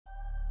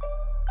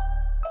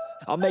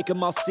I'll make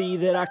them all see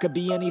that I could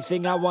be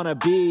anything I wanna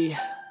be.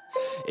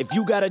 If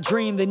you got a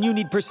dream, then you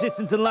need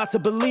persistence and lots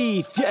of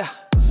belief, yeah.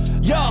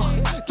 Yo,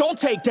 don't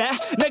take that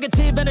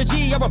negative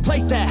energy, I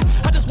replace that.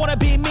 I just wanna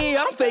be me,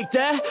 I don't fake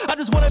that. I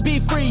just wanna be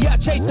free, yeah,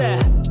 chase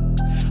that.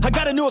 I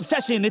got a new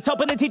obsession, it's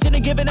helping and teaching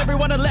and giving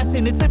everyone a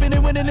lesson. It's living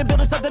and winning and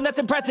building something that's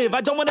impressive.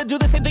 I don't wanna do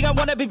the same thing, I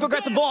wanna be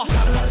progressive. Got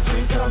a lot of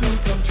dreams that I'll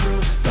make come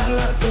true. Got a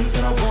lot of things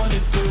that I wanna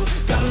do.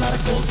 Got a lot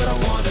of goals that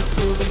I wanna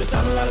prove. And there's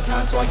not a lot of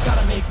time, so I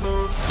gotta make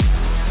moves.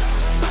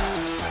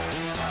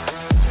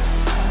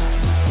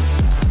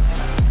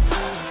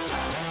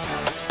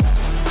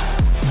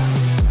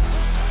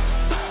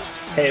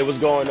 Hey, what's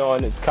going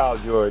on? It's Kyle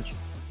George.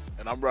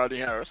 And I'm Rodney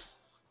Harris.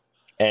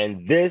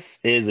 And this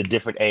is a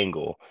different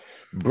angle.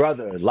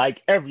 Brother,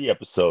 like every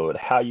episode,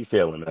 how you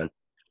feeling, man?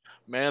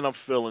 Man, I'm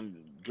feeling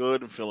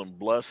good. I'm feeling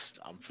blessed.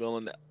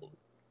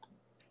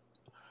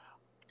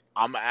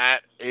 I'm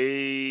at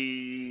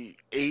a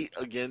 8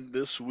 again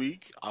this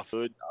week. I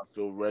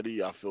feel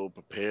ready. I feel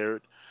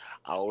prepared.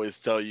 I always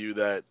tell you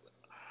that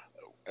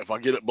if I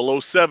get it below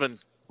 7,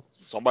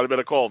 somebody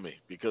better call me,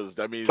 because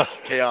that means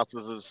chaos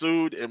has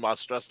ensued and my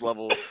stress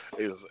level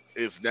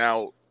is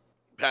now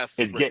past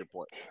the breaking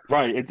point.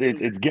 Right,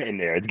 it's getting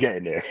there. It's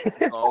getting there.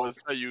 I always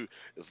tell you,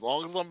 as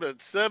long as I'm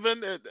at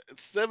 7 and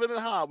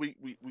high, we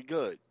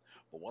good.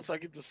 But once I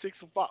get to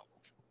 6 and 5,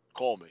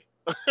 call me.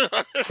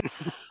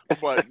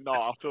 But no,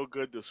 I feel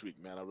good this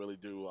week, man. I really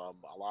do. A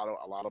lot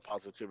of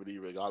positivity,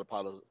 a lot of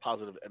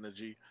positive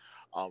energy.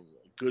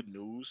 Good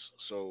news.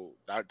 So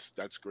that's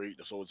great.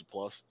 That's always a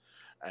plus.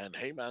 And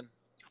hey, man,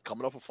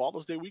 coming up for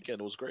Father's Day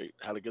weekend, it was great.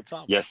 Had a good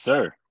time. Yes,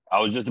 sir. I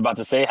was just about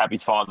to say happy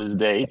Father's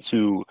Day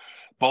to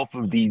both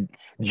of the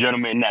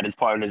gentlemen that is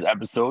part of this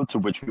episode, to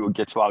which we will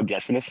get to our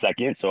guest in a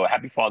second. So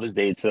happy Father's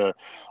Day to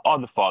all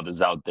the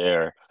fathers out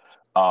there.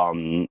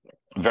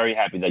 Very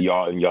happy that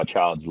y'all in your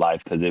child's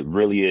life, because it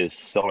really is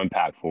so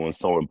impactful and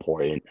so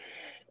important.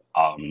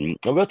 And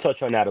we'll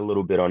touch on that a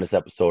little bit on this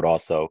episode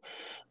also.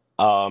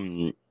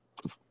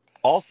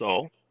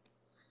 Also,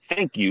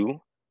 thank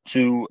you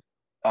to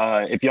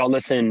if y'all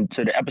listened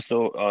to the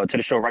episode, to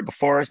the show right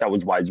before us, that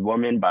was Wise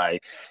Woman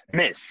by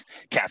Miss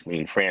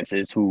Kathleen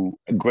Francis, who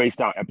graced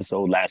our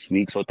episode last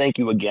week. So thank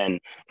you again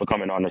for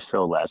coming on the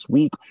show last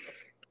week.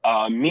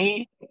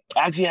 Me,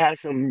 actually had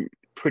some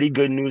pretty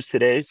good news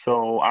today.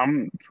 So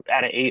I'm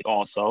at an 8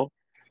 also.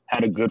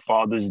 Had a good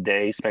Father's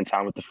Day, spent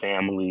time with the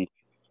family.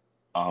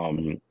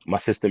 My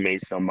sister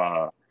made some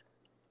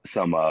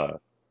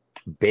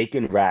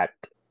bacon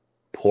wrapped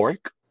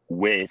pork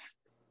with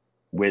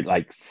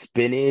like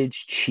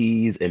spinach,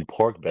 cheese, and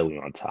pork belly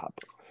on top.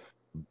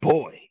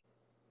 Boy.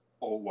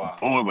 Oh, wow.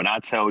 Boy, when I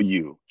tell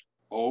you.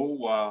 Oh,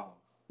 wow.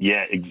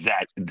 Yeah,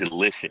 exactly.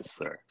 Delicious,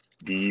 sir.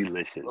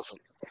 Delicious. Listen,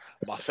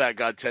 my fat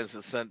guy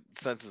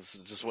sentences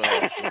just went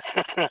off.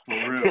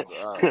 For real.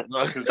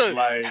 Because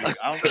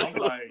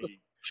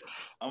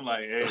I'm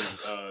like, hey,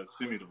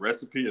 send me the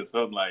recipe or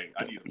something. Like,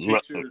 I need a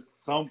picture or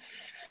something.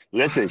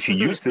 Listen, she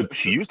used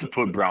to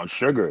put brown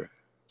sugar.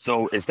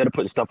 So instead of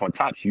putting stuff on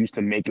top, she used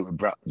to make it with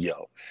brown.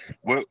 Yo,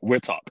 we'll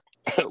talk.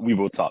 We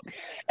will talk.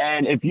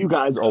 And if you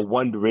guys are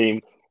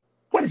wondering,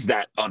 what is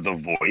that other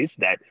voice,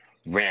 that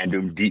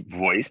random deep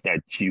voice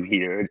that you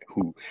hear,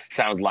 who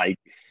sounds like,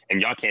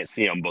 and y'all can't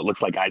see him, but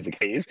looks like Isaac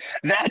Hayes?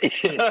 That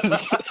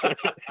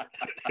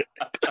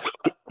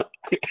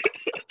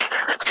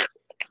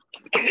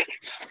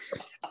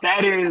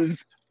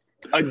is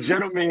a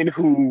gentleman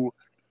who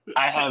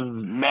I have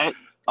met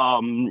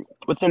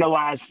within the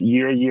last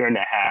year and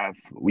a half.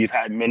 We've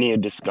had many a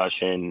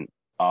discussion.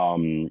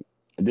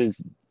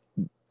 This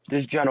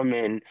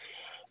gentleman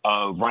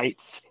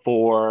writes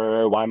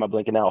for, why am I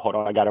blinking out? Hold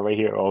on, I got it right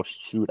here. Oh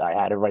shoot, I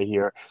had it right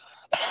here.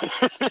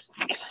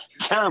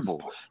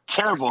 Terrible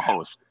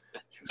host.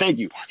 Thank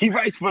you. He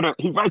writes for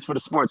the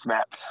Sports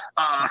Map.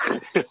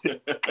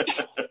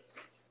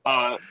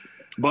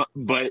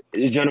 But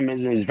this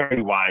gentleman is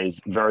very wise,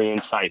 very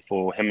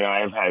insightful. Him and I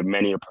have had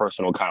many a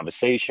personal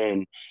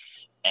conversation.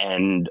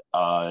 And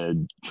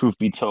truth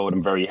be told,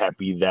 I'm very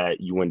happy that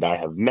you and I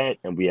have met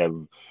and we have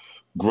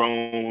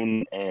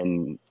grown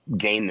and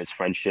gained this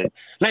friendship.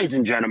 Ladies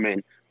and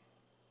gentlemen,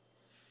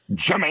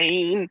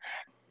 Jermaine.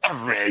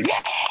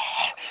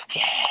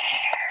 Yeah.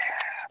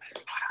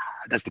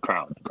 That's the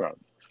crowd. The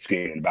crowd's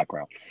screaming in the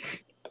background.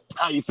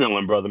 How you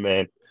feeling, brother,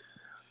 man?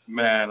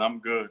 Man, I'm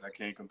good. I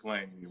can't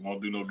complain. It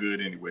won't do no good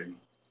anyway.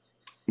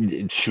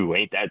 True.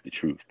 Ain't that the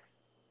truth?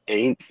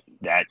 Ain't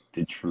that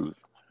the truth?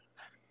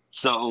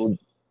 So,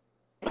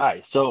 all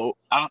right. So,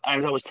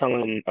 as I was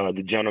telling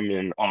the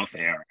gentleman off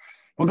air,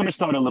 we're going to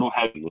start a little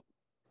heavy,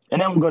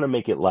 and then we're going to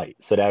make it light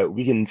so that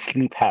we can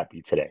sleep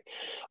happy today.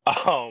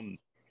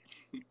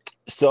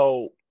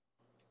 So,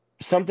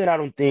 something I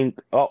don't think,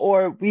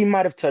 or we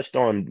might have touched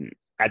on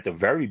at the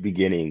very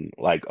beginning,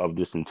 like, of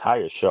this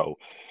entire show,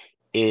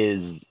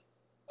 is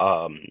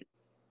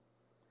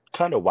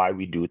kind of why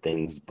we do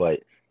things,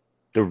 but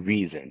the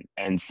reason.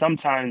 And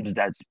sometimes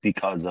that's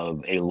because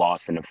of a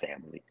loss in the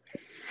family.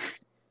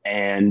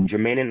 And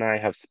Jermaine and I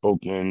have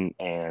spoken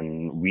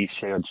and we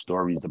shared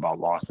stories about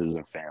losses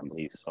in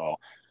families. So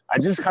I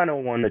just kind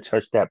of want to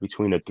touch that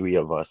between the three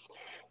of us.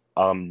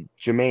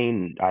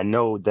 Jermaine, I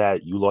know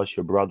that you lost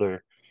your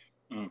brother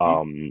Hmm.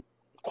 um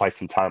quite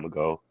some time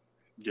ago,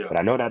 Yeah. but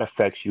I know that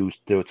affects you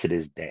still to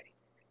this day.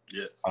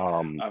 Yes.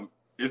 Um,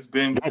 It's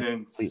been go ahead,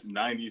 since please.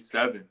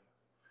 '97.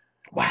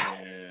 Wow.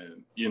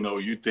 And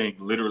you think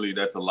literally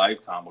that's a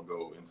lifetime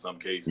ago in some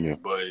cases, Yeah.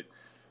 but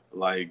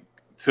like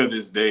to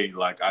this day,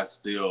 like I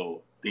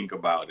still think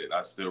about it.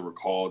 I still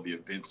recall the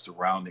events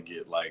surrounding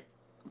it like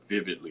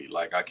vividly.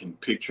 Like I can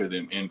picture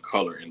them in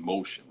color, in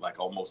motion, like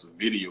almost a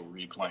video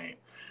replaying.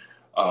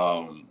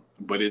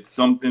 But it's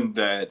something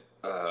that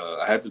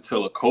I had to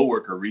tell a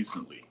coworker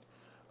recently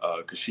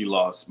because she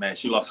lost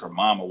her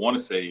mom. I want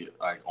to say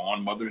like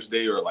on Mother's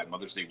Day or like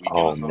Mother's Day weekend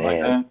or Oh something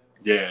like man. that.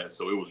 Yeah,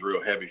 so it was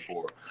real heavy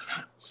for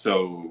her.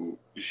 So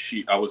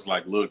I was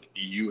like, look,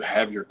 you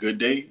have your good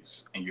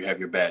days and you have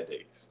your bad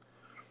days.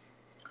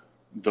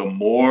 The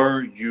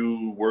more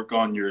you work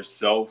on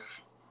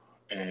yourself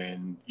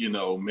and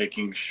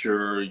making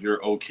sure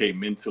you're okay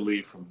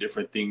mentally from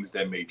different things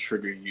that may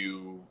trigger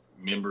you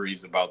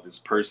memories about this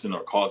person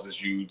or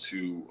causes you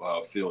to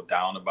feel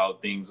down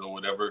about things or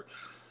whatever,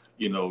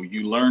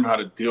 you learn how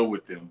to deal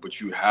with them,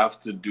 but you have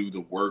to do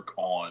the work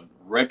on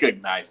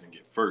recognizing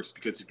it first.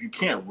 Because if you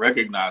can't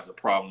recognize a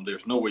problem,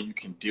 there's no way you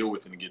can deal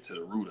with it and get to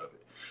the root of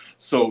it.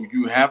 So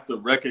you have to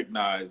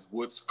recognize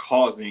what's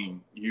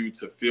causing you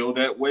to feel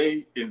that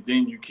way, and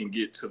then you can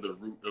get to the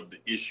root of the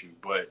issue.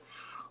 But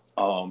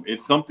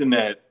it's something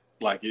that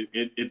like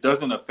it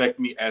doesn't affect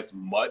me as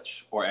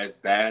much or as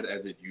bad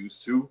as it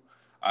used to.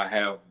 I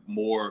have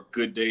more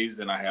good days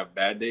than I have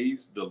bad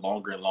days, the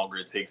longer and longer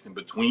it takes in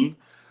between.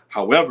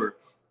 However,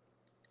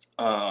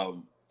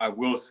 I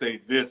will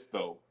say this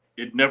though,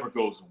 it never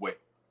goes away.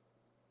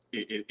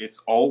 It's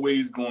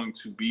always going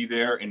to be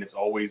there, and it's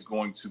always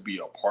going to be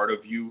a part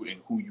of you and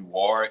who you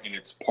are, and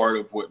it's part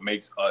of what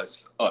makes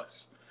us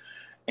us.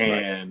 Right.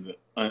 And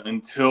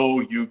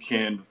until you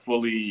can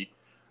fully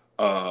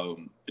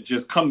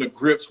just come to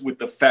grips with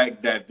the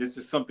fact that this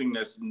is something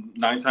that's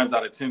 9 times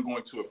out of 10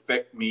 going to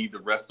affect me the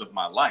rest of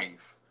my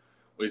life,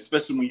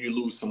 especially when you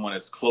lose someone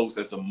as close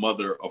as a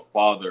mother, a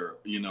father,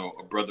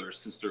 a brother or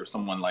sister or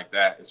someone like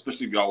that,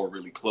 especially if y'all were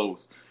really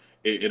close,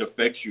 it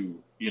affects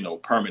you,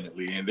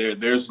 permanently. And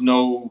there's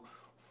no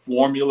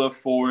formula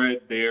for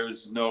it.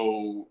 There's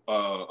no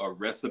a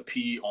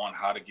recipe on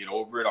how to get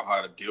over it or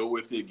how to deal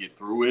with it, get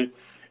through it.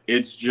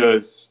 It's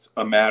just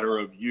a matter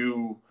of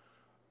you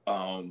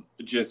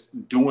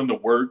just doing the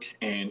work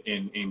and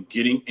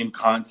getting in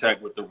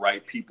contact with the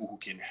right people who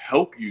can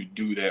help you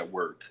do that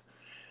work.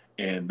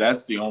 And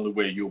that's the only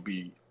way you'll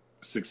be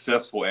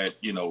successful at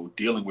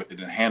dealing with it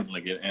and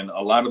handling it. And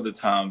a lot of the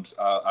times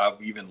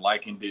I've even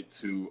likened it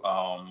to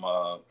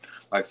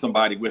like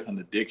somebody with an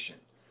addiction.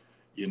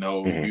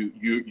 Hmm.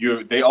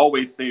 You're they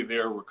always say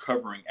they're a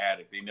recovering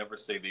addict. They never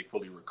say they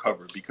fully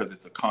recover because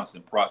it's a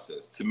constant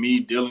process. To me,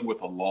 dealing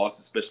with a loss,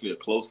 especially a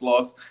close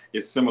loss,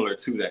 is similar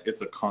to that.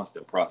 It's a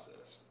constant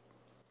process.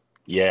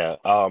 Yeah.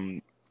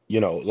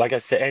 Like I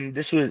said, and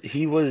this was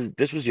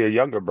your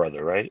younger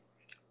brother, right?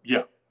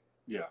 Yeah,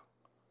 yeah.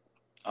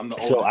 I'm the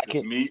So I oldest. It's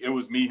can me. It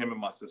was me, him, and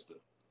my sister.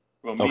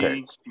 Well, okay.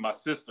 me, my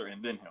sister,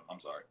 and then him. I'm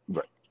sorry.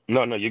 Right.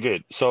 No, no, you're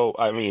good. So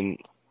I mean,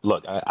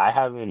 look, I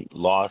haven't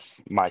lost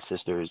my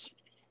sisters,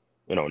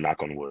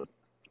 knock on wood,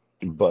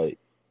 but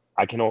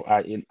I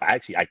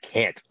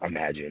can't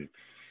imagine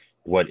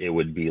what it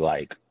would be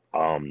like,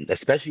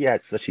 especially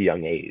at such a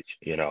young age,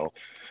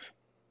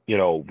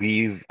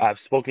 I've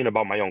spoken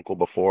about my uncle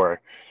before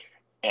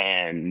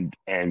and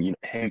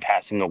him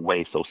passing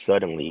away so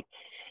suddenly,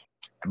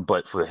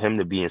 but for him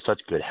to be in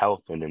such good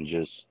health and then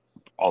just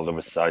all of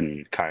a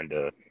sudden kind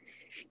of,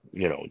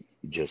 you know,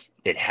 just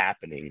it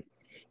happening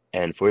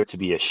and for it to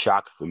be a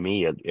shock for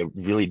me, it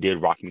really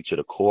did rock me to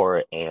the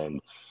core. And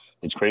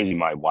it's crazy.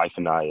 My wife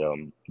and I,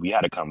 we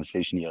had a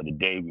conversation the other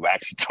day. We were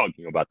actually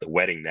talking about the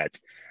wedding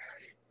that's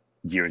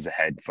years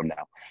ahead from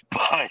now,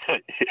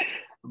 but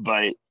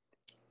but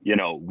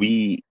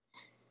we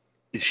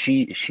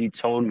she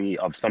told me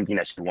of something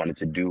that she wanted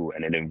to do,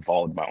 and it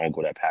involved my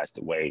uncle that passed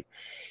away,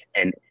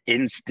 and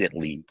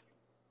instantly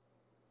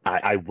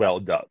I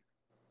welled up.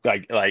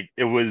 Like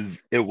it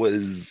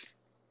was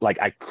like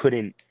I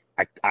couldn't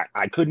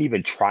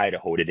even try to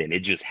hold it in. It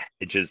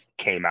just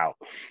came out.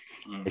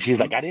 And she's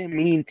Mm-hmm. like, I didn't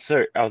mean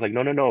to. I was like,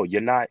 no, no, no, you're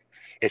not.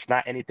 It's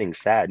not anything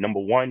sad. Number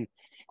one,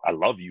 I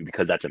love you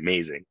because that's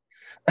amazing.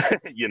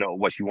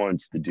 What she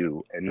wants to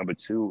do. And number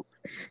two,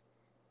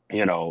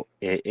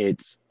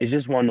 it's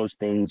just one of those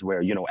things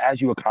where,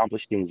 as you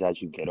accomplish things as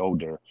you get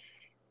older,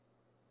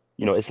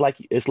 it's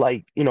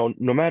like,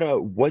 no matter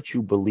what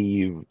you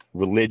believe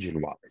religion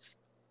wise,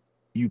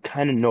 you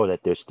kind of know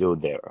that they're still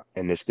there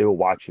and they're still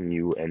watching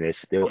you and they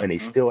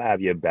Mm-hmm. still have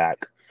your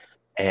back.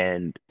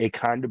 And it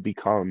kind of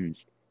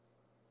becomes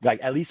like,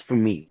 at least for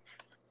me,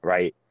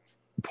 right?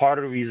 Part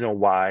of the reason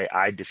why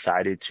I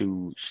decided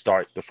to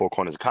start the Four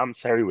Corners of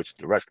Commissary, which is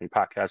the wrestling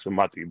podcast with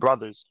my three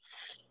brothers,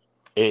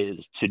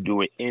 is to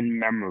do it in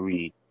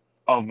memory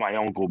of my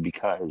uncle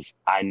because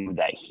I knew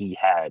that he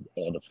had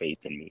all the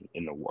faith in me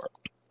in the world.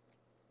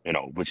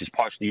 Which is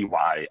partially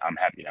why I'm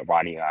happy that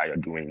Ronnie and I are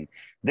doing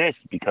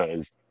this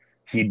because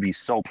he'd be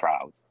so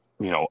proud,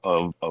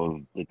 of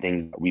the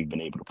things that we've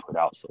been able to put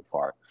out so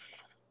far.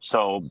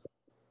 So,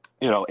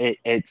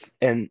 it's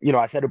and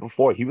I said it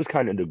before, he was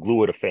kind of the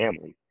glue of the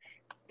family.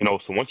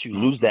 So once you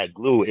lose that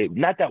glue,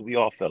 not that we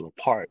all fell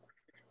apart,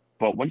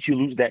 but once you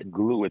lose that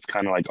glue, it's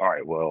kind of like, all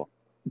right, well,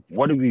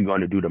 what are we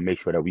going to do to make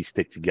sure that we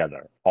stick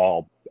together?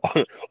 All,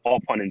 all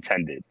pun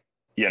intended,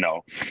 you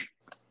know.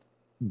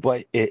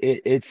 But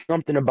it's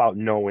something about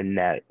knowing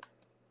that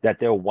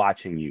they're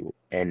watching you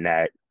and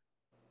that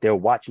they're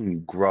watching you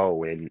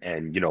grow and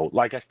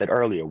like I said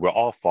earlier, we're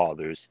all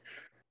fathers.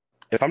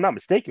 If I'm not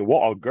mistaken, we're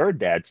all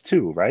dads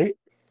too, right?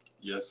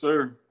 Yes,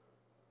 sir.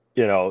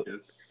 You know,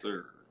 Yes,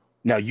 sir.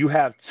 now you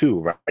have two,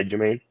 right,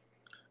 Jermaine?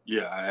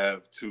 Yeah, I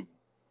have two.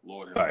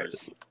 Lord have All right.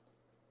 mercy.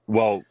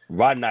 Well,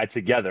 Rod and I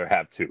together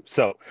have two,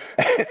 so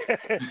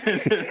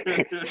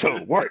so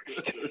it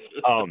works.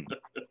 Um,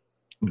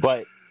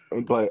 but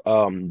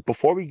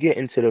before we get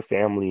into the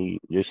family,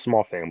 your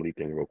small family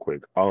thing, real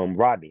quick,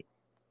 Rodney,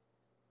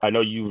 I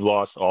know you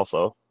lost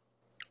also.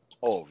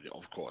 Oh, yeah,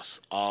 of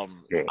course.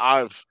 Yeah.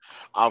 I've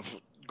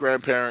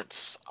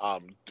grandparents,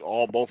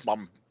 all both my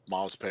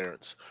mom's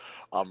parents,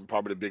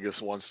 probably the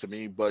biggest ones to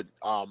me. But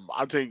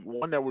I think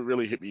one that would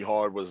really hit me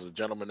hard was a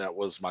gentleman that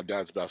was my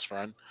dad's best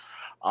friend.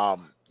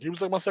 He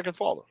was like my second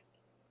father,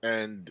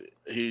 and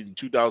he in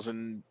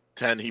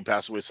 2010 he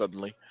passed away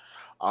suddenly.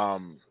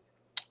 Um,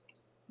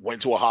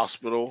 Went to a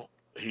hospital.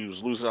 He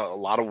was losing a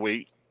lot of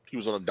weight. He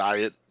was on a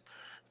diet.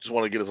 Just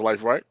wanted to get his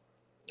life right,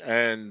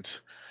 and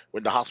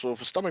went to the hospital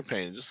for stomach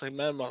pain. Just say,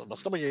 man, my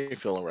stomach ain't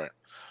feeling right.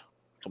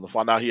 Come to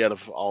find out, he had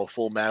a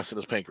full mass in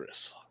his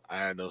pancreas,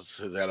 and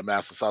he had a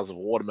mass the size of a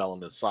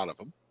watermelon inside of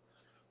him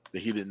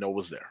that he didn't know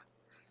was there.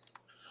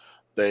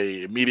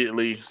 They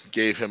immediately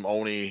gave him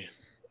only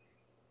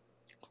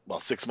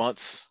about 6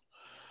 months.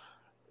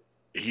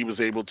 He was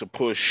able to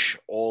push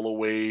all the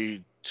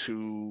way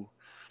to,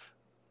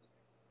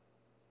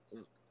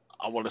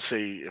 I want to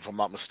say, if I'm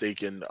not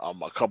mistaken, a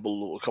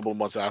couple of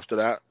months after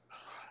that,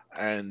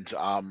 and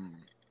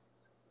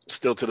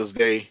still to this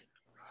day,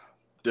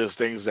 there's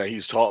things that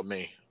he's taught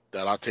me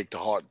that I take to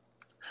heart.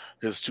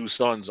 His two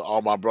sons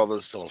are my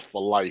brothers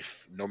for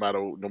life. No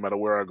matter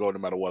where I go, no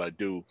matter what I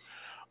do,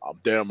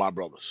 they're my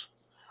brothers.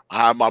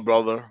 I have my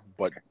brother,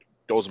 but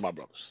those are my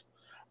brothers.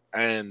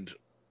 And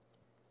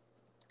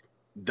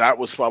that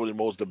was probably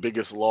the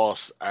biggest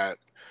loss at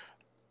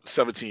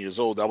 17 years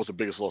old. That was the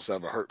biggest loss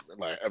that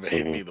ever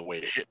hit Hmm. me the way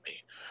it hit me.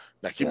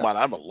 Now keep in Yeah. mind,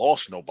 I haven't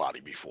lost nobody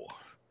before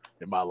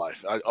in my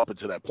life up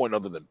until that point,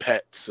 other than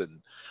pets.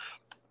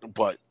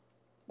 But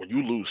when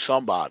you lose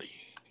somebody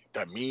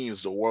that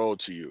means the world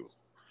to you,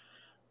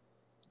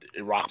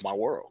 it rocked my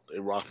world.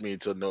 It rocked me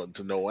to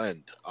no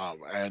end.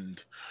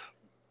 And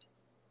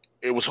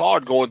it was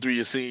hard going through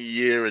your senior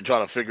year and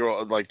trying to figure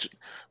out, like,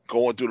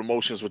 going through the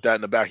motions with that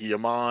in the back of your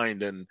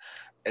mind, and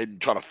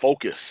trying to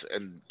focus.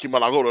 And keep in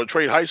mind, I go to a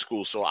trade high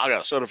school, so I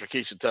got a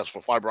certification test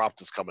for fiber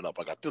optics coming up.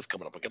 I got this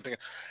coming up. I got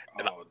thinking,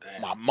 and Oh,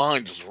 damn. my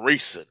mind is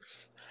racing.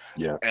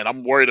 Yeah. And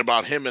I'm worried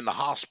about him in the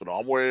hospital.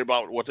 I'm worried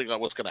about what's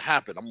going to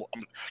happen. I'm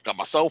got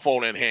my cell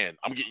phone in hand.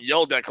 I'm getting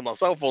yelled at because my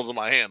cell phone's in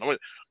my hand.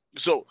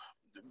 So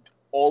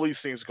all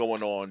these things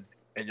going on,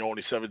 and you're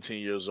only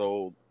 17 years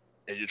old,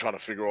 and you're trying to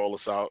figure all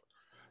this out.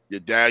 Your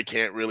dad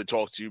can't really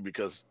talk to you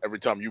because every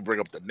time you bring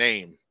up the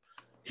name,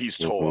 he's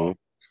tore Hmm. up.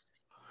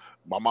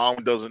 My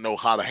mom doesn't know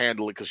how to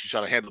handle it because she's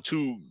trying to handle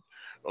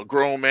a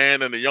grown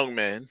man and a young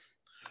man.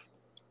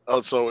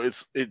 So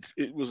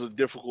it was a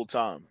difficult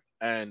time,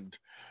 and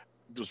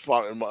it was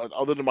probably,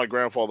 other than my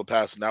grandfather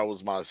passing, that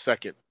was my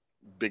second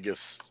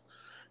biggest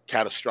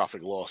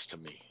catastrophic loss to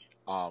me.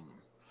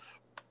 Um,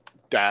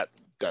 that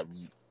that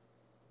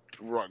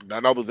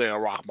Another thing that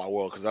rocked my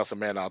world, because that's a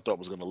man I thought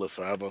was going to live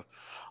forever.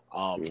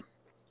 Um,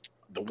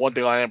 the one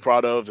thing I am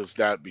proud of is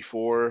that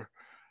before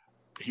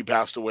he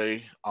passed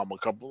away,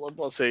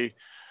 let's say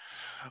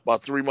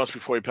about 3 months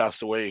before he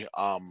passed away,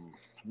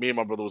 me and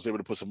my brother was able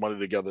to put some money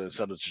together and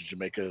send it to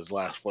Jamaica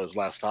for his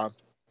last time.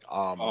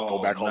 Go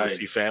Oh, back home to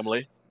see nice.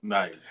 family.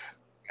 Nice.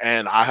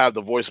 And I have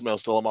the voicemail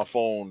still on my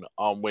phone.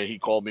 When he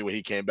called me when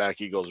he came back,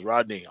 he goes,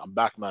 "Rodney, I'm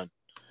back, man.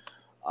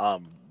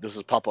 This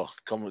is Papa.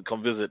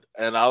 Come visit."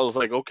 And I was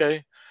like,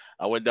 "Okay."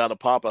 I went down to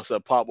Pop. I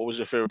said, "Pop, what was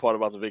your favorite part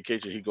about the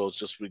vacation?" He goes,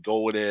 "Just we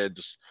go in there,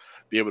 just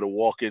be able to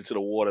walk into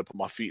the water, put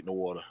my feet in the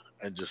water,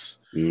 and just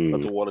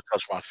let Mm. the water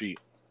touch my feet."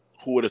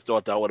 Who would have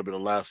thought that would have been the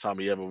last time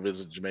he ever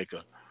visited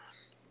Jamaica?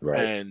 Right.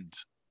 And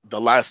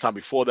the last time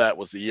before that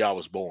was the year I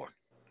was born.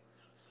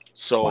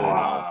 So, Wow.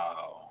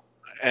 Wow.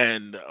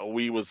 and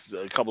we was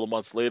a couple of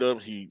months later.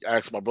 He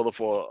asked my brother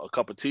for a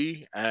cup of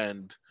tea,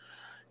 and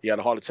he had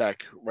a heart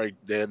attack right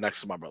there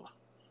next to my brother.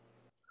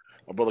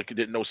 My brother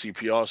didn't know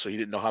CPR, so he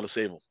didn't know how to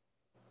save him.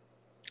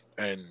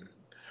 And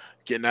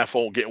getting that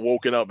phone, getting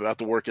woken up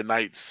after working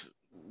nights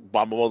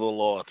by my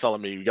mother-in-law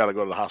telling me you got to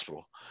go to the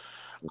hospital.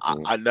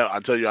 Hmm. I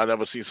tell you, I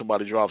never seen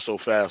somebody drop so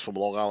fast from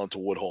Long Island to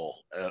Woodhall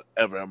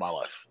ever in my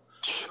life.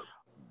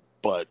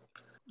 But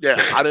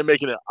yeah, I didn't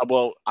make it.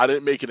 Well, I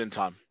didn't make it in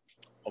time,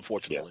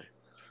 unfortunately,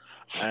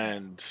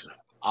 and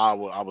I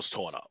was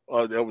torn up.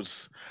 It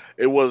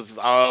was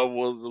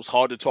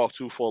hard to talk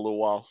to for a little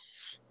while.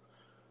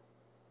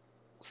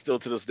 Still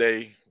to this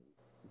day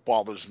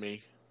bothers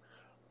me,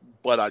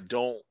 but I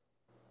don't,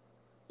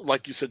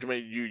 like you said,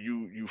 Jermaine.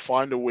 You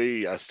find a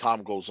way as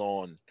time goes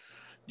on.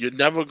 It's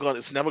never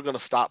gonna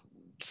stop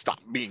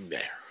being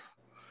there.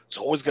 It's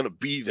always gonna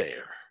be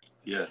there,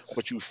 Yes,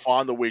 but you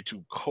find a way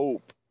to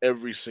cope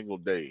every single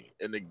day,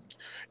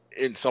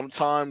 and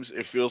sometimes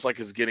it feels like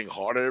it's getting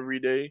harder every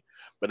day.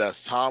 But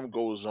as time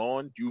goes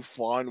on, you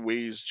find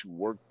ways to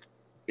work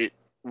it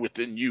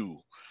within you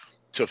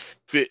to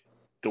fit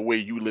the way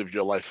you live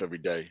your life every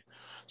day,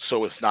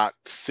 so it's not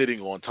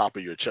sitting on top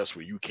of your chest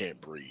where you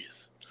can't breathe.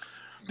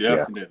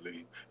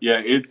 definitely.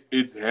 Yeah,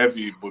 it's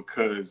heavy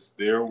because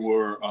there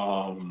were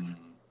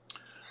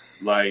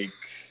like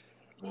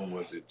when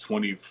was it,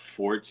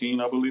 2014,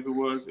 I believe it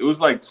was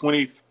like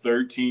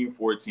 2013,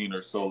 14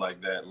 or so,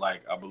 like that.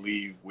 Like I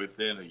believe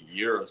within a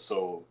year or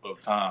so of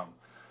time,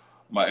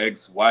 my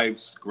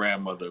ex-wife's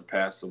grandmother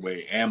passed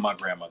away and my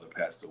grandmother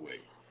passed away.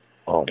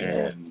 Oh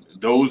man. And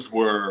those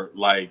were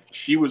like,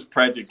 she was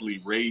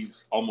practically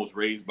almost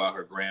raised by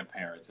her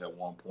grandparents at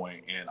one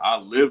point, and I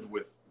lived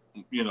with,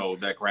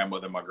 that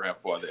grandmother and my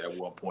grandfather at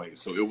one point.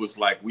 So it was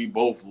like we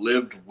both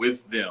lived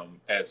with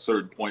them at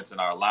certain points in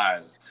our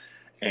lives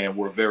and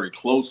were very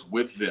close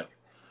with them,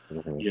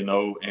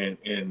 Mhm.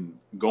 and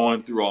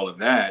going through all of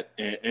that.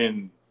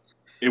 And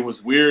it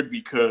was weird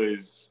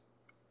because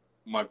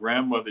my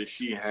grandmother,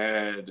 she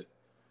had,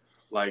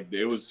 like,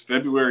 it was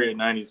February of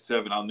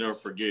 '97. I'll never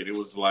forget. It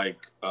was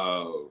like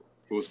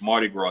it was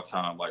Mardi Gras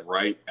time, like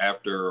right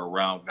after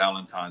around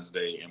Valentine's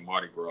Day, and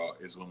Mardi Gras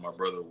is when my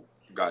brother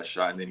got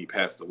shot and then he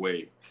passed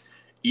away.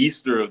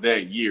 Easter of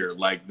that year,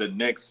 like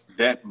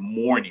that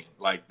morning,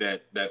 like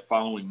that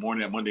following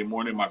morning, that Monday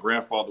morning, my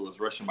grandfather was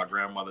rushing my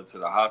grandmother to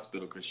the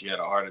hospital because she had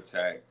a heart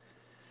attack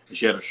and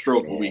she had a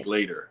stroke a week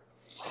later.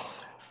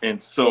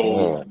 And so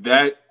Man.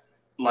 that,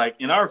 like,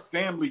 in our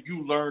family,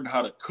 you learned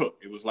how to cook.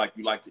 It was like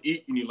you like to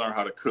eat and you learn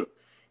how to cook.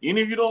 Even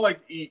if you don't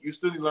like to eat, you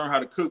still need to learn how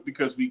to cook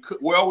because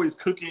we're always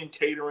cooking,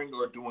 catering,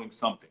 or doing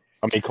something.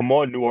 I mean, come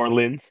on, New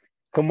Orleans.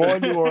 Come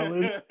on, New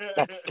Orleans.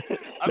 I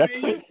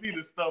That's mean, you see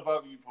the stuff I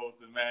be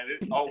posting, man.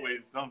 It's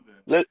always something.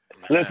 Man,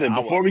 Listen, I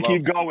would before we love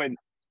keep going,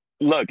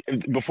 look,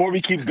 before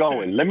we keep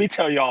going, let me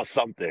tell y'all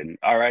something.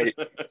 All right.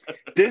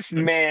 This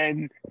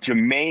man,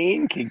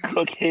 Jermaine, can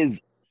cook his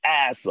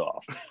ass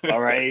off.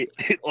 All right.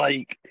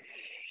 Like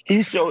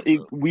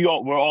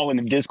we're all in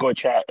the Discord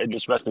chat, in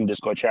this wrestling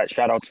Discord chat.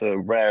 Shout out to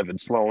Rev and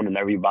Sloan and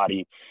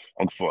everybody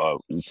for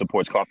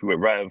supports Coffee with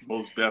Rev.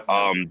 Most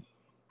definitely.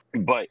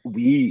 But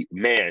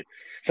man,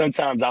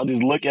 sometimes I'll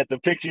just look at the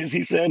pictures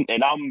he sent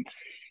and I'm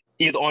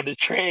either on the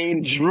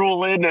train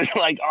drooling and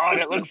like, oh,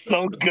 that looks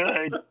so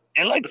good.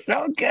 It looks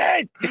so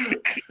good.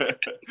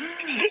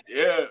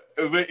 Yeah,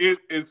 but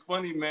it's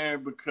funny,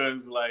 man,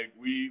 because like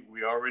we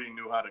already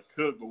knew how to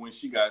cook, but when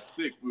she got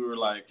sick, we were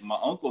like, my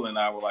uncle and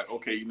I were like,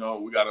 okay,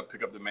 we got to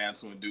pick up the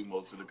mantle and do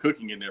most of the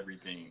cooking and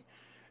everything.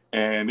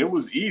 And it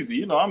was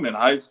easy. I'm in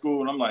high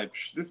school and I'm like,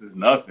 this is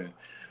nothing.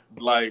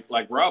 Like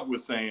Rob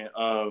was saying,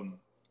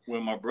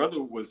 when my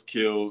brother was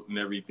killed and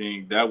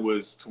everything, that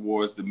was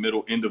towards the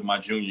middle end of my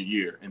junior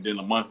year. And then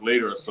a month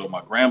later or so,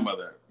 my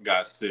grandmother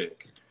got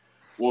sick.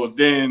 Well,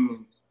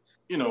 then,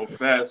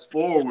 fast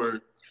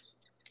forward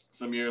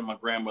some years, my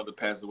grandmother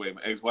passed away.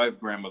 My ex-wife's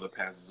grandmother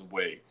passes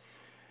away.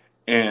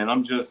 And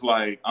I'm just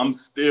like, I'm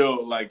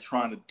still like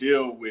trying to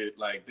deal with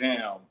like,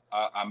 damn,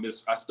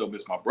 I still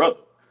miss my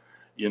brother.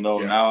 Yeah.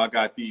 Now I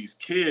got these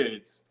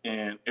kids,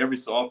 and every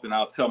so often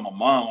I'll tell my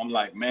mom, I'm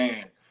like,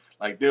 man,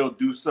 like they'll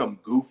do something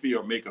goofy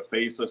or make a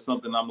face or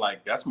something. I'm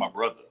like, that's my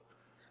brother.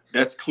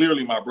 That's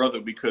clearly my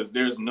brother because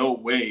there's no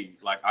way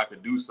like I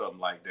could do something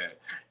like that.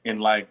 And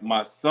like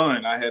my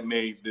son, I had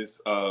made this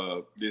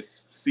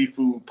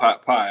seafood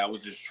pot pie. I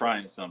was just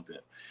trying something.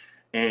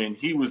 And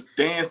he was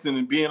dancing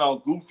and being all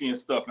goofy and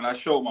stuff. And I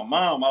showed my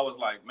mom, I was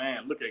like,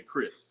 man, look at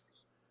Chris.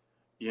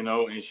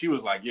 And she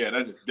was like, yeah,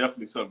 that is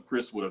definitely something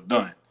Chris would have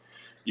done.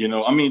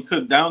 I mean,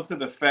 down to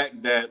the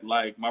fact that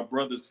like my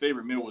brother's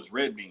favorite meal was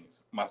red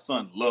beans. My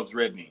son loves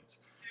red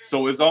beans.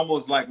 So it's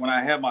almost like when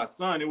I had my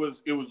son,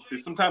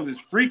 sometimes it's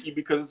freaky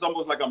because it's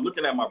almost like I'm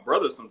looking at my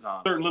brother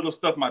sometimes. Certain little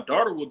stuff my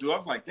daughter will do, I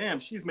was like, damn,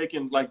 she's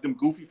making like them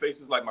goofy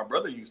faces like my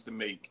brother used to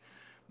make.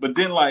 But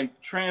then like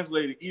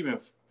translated even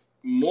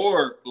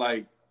more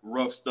like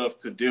rough stuff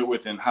to deal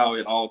with and how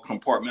it all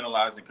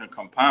compartmentalized and can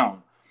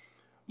compound.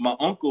 My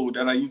uncle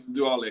that I used to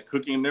do all that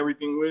cooking and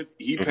everything with,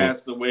 he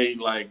passed away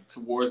like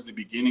towards the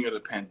beginning of the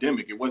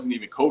pandemic. It wasn't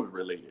even COVID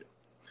related.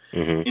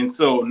 And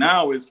so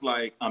now it's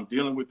like I'm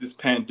dealing with this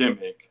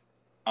pandemic.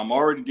 I'm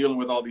already dealing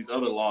with all these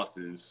other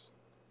losses.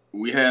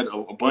 We had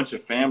a bunch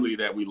of family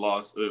that we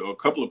lost, a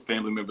couple of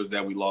family members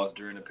that we lost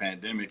during the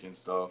pandemic and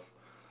stuff.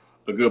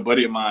 A good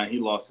buddy of mine, he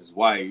lost his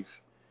wife.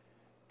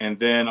 And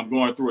then I'm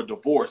going through a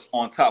divorce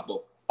on top of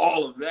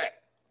all of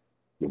that.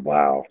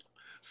 Wow.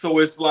 So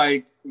it's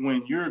like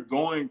when you're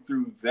going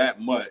through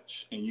that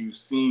much and you've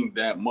seen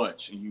that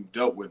much and you've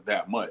dealt with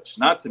that much,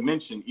 not to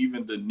mention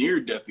even the near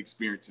death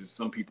experiences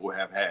some people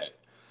have had.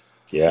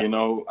 Yeah. You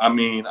know, I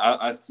mean,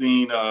 I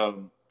seen a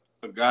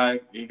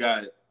guy, he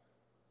got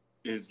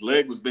his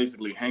leg was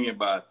basically hanging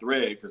by a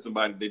thread because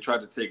they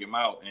tried to take him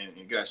out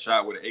and got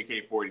shot with an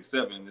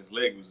AK-47 and his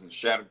leg was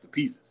shattered to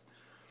pieces.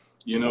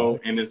 You know,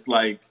 What? and it's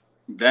like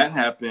that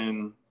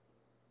happened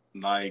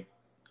like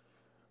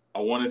I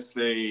want to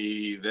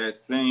say that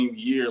same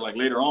year, like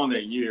later on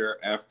that year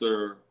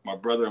after my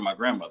brother and my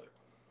grandmother.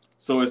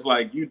 So it's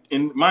like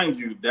and mind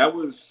you, that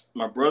was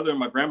my brother and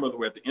my grandmother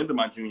were at the end of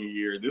my junior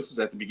year. This was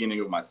at the beginning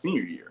of my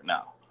senior year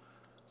now.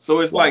 So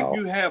it's like Wow.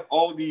 you have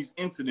all these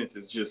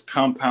incidences just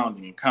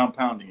compounding and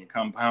compounding and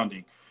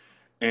compounding.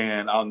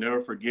 And I'll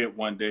never forget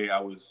one day I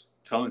was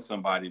telling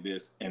somebody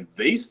this and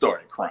they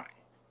started crying.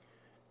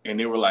 And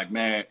they were like,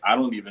 man, I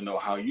don't even know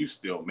how you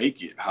still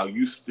make it, how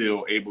you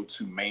still able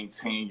to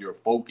maintain your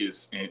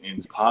focus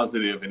and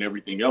positive and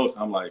everything else.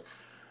 I'm like,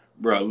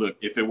 bro, look,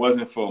 if it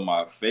wasn't for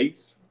my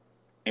faith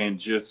and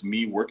just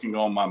me working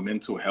on my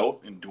mental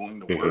health and doing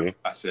the Mm-hmm. work,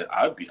 I said,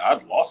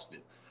 I'd lost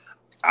it.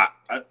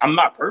 I'm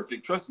not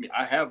perfect. Trust me.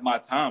 I have my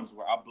times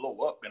where I blow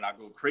up and I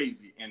go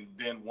crazy. And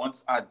then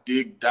once I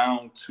dig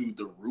down to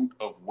the root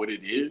of what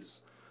it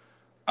is,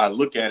 I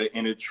look at it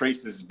and it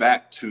traces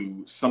back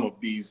to some of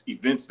these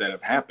events that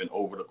have happened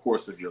over the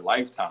course of your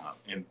lifetime.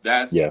 And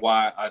that's Yeah.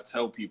 why I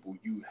tell people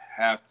you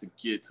have to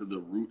get to the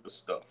root of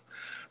stuff.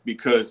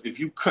 Because if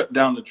you cut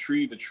down the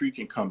tree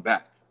can come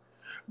back.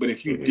 But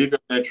if you Mm-hmm. dig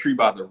up that tree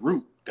by the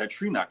root, that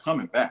tree not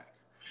coming back.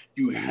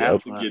 You have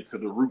Yep. to get to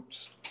the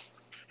roots.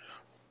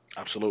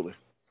 Absolutely.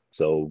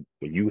 So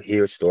when you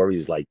hear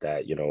stories like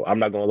that, I'm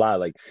not gonna lie.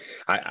 Like,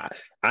 I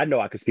I know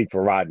I can speak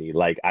for Rodney.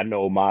 Like, I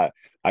know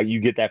you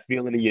get that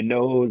feeling in your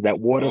nose, that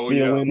water Oh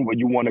yeah. feeling when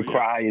you want Oh to yeah.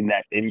 cry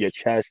in your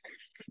chest.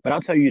 But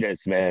I'll tell you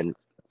this, man.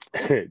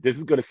 This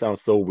is gonna sound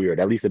so weird,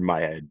 at least in my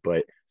head.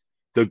 But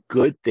the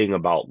good thing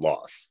about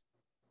loss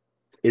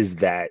is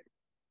that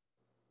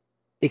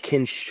it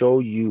can show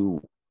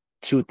you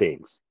two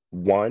things.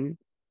 One,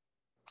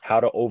 how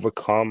to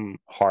overcome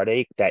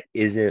heartache that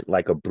isn't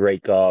like a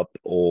breakup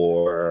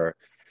or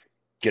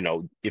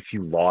if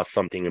you lost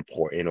something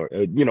important or,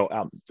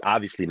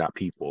 obviously not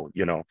people,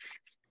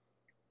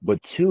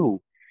 but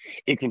two,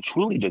 it can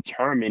truly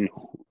determine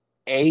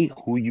A,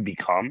 who you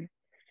become,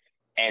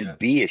 and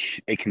B, Yes.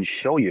 it can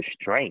show your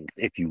strength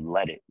if you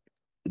let it.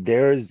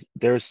 There's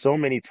so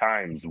many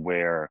times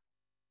where,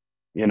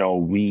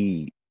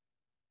 we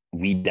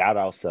doubt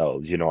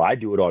ourselves. I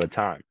do it all the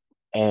time.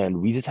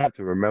 And we just have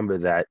to remember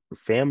that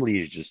family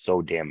is just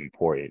so damn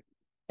important.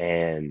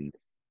 And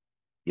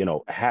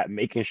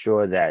making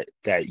sure that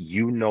that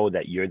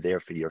you're there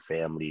for your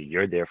family,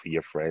 you're there for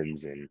your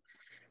friends, and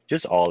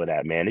just all of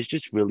that, man. It's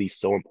just really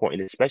so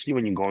important, especially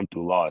when you're going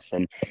through loss.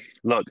 And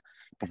look,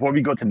 before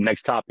we go to the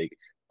next topic,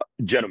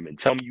 gentlemen,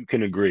 tell me you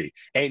can agree.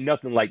 Ain't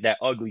nothing like that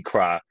ugly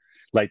cry,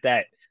 like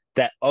that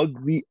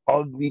ugly,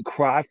 ugly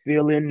cry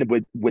feeling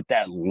with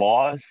that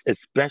loss,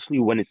 especially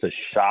when it's a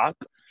shock.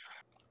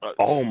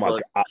 Oh my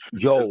Look, God,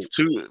 yo,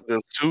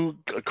 there's two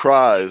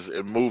cries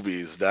in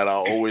movies that I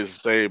always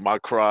say my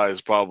cry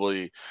is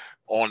probably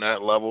on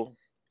that level.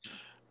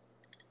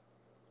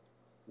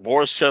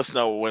 Boris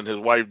Chestnut when his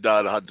wife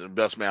died at the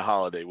Best Man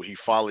Holiday, when he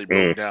finally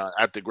broke mm, down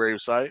at the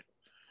gravesite,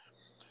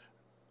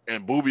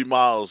 and Booby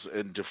Miles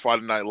in the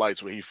Friday Night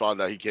Lights when he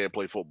found out he can't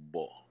play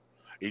football.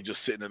 He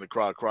just sitting in the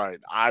crowd crying.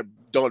 I've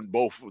done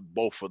both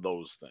of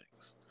those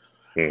things,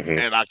 hmm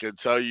and I can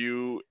tell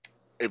you,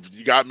 if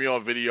you got me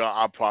on video,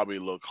 I probably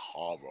look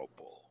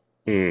horrible,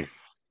 mm.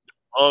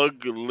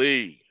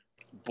 ugly.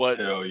 But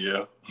Hell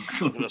yeah.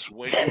 just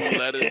when you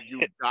let it,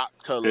 you got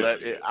to Hell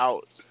let it yeah.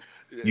 out.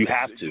 You It's,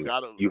 have you to,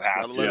 gotta you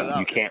have gotta let it to. Yeah.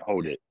 You out. can't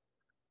hold it.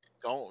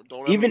 Don't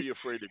ever Even, be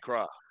afraid to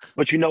cry.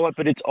 but you know what?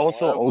 But it's Don't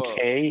also ever.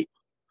 okay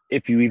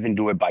if you even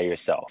do it by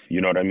yourself.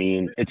 You know what I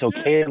mean? It's Yeah.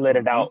 okay to let it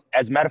Mm-hmm. out.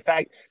 As a matter of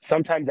fact,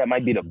 sometimes that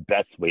might be the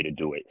best way to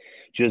do it.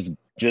 Just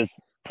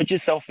put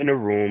yourself in a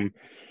room.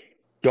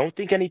 Don't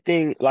think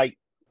anything like,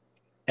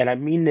 and I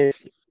mean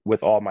this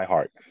with all my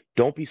heart.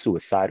 Don't be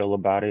suicidal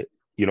about it.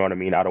 You know what I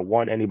mean? I don't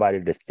want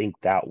anybody to think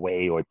that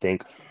way or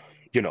think,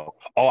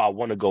 oh, I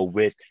want to go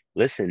with.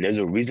 Listen, there's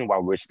a reason why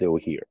we're still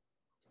here.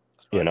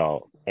 You Right.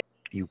 know,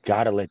 you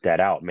gotta let that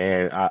out,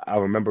 man. I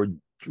remember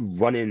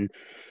running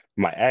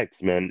my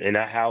ex, man, in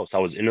that house. I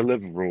was in the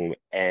living room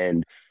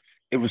and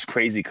it was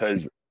crazy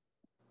because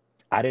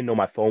I didn't know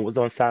my phone was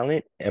on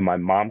silent. And my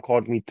mom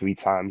called me 3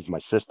 times. My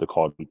sister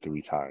called me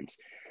 3 times.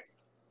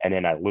 And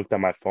then I looked at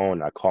my phone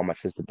and I called my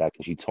sister back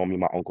and she told me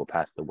my uncle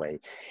passed away.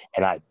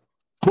 And I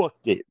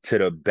booked it to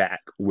the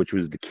back, which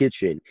was the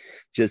kitchen,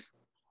 just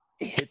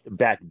hit the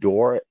back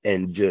door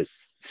and just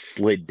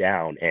slid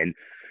down. And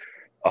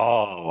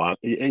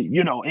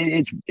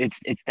it's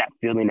that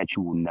feeling that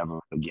you will never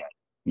forget.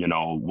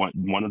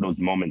 One of those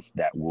moments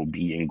that will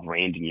be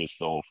ingrained in your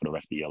soul for the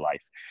rest of your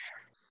life.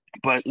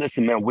 But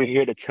listen, man, we're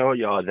here to tell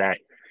y'all that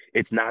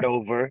it's not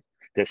over.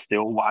 They're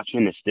still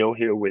watching. They're still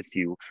here with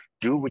you.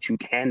 Do what you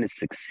can to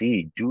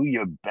succeed. Do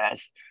your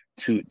best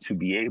to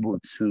be able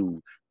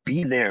to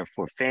be there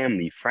for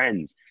family,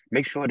 friends.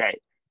 Make sure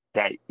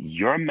that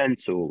your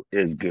mental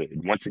is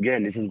good. Once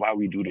again, this is why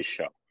we do this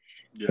show.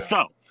 Yeah.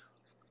 So,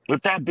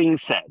 with that being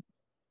said,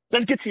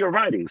 let's get to your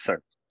writing,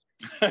 sir.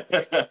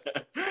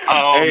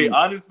 Hey,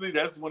 honestly,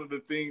 that's one of the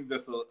things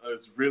that's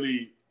is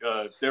really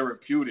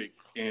therapeutic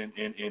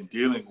in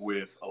dealing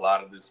with a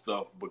lot of this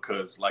stuff,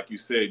 because, like you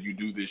said, you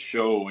do this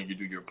show and you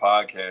do your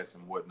podcast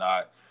and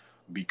whatnot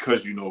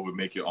because you know it would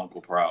make your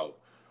uncle proud.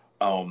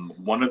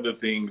 One of the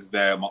things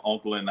that my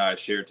uncle and I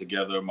shared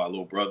together, my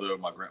little brother,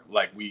 my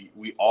like we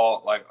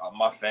all, like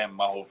my family,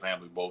 my whole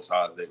family, both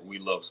sides, that we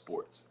love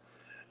sports.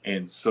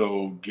 And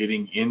so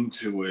getting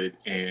into it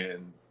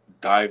and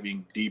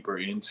diving deeper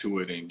into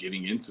it and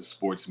getting into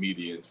sports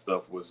media and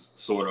stuff was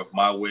sort of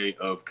my way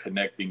of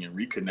connecting and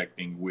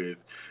reconnecting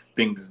with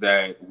things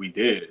that we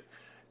did.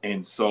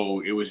 And so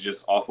it was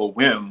just off a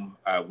whim.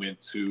 I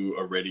went to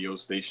a radio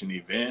station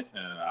event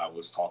and I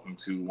was talking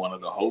to one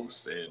of the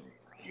hosts, and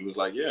he was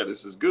like, "Yeah,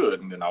 this is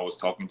good." And then I was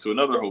talking to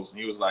another host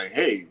and he was like,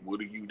 "Hey, what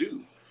do you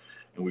do?"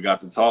 And we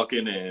got to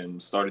talking and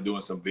started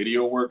doing some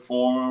video work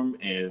for him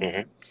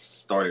and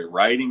started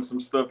writing some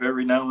stuff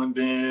every now and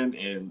then.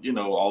 And, you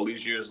know, all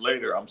these years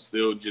later, I'm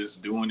still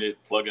just doing it,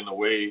 plugging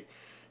away.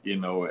 You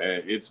know,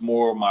 it's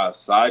more my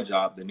side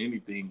job than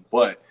anything,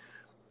 but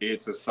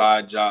it's a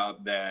side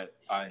job that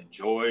I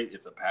enjoy.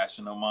 It's a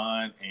passion of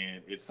mine,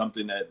 and it's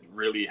something that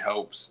really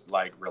helps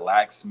like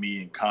relax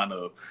me and kind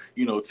of,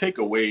 you know, take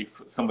away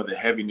some of the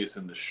heaviness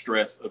and the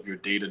stress of your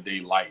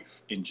day-to-day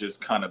life and just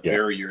kind of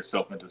bury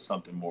yourself into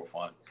something more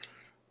fun.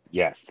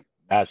 Yes,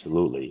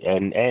 absolutely.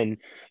 And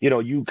you know,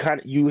 you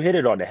hit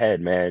it on the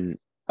head, man.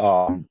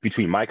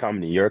 Between my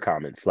comment and your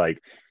comments,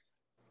 like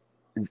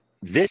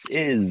this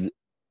is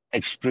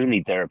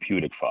extremely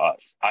therapeutic for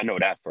us. I know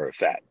that for a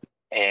fact.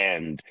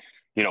 And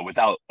you know, with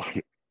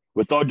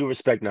all due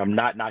respect, and I'm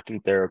not knocking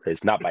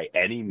therapists, not by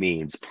any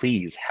means.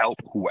 Please help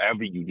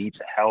whoever you need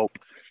to help.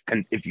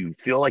 If you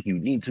feel like you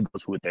need to go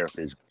to a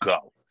therapist,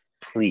 go,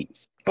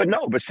 please. But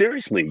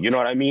seriously, you know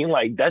what I mean?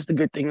 Like that's the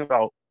good thing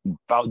about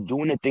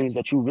doing the things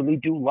that you really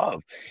do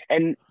love.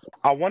 And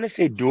I want to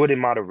say do it in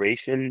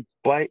moderation,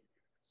 but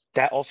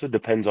that also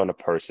depends on the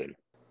person.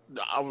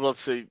 I would not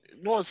say,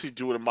 not want to say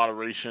do it in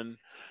moderation.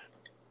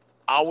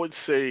 I would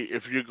say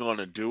if you're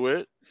gonna do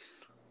it,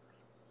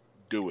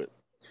 do it.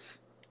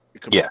 Yeah,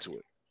 Commit to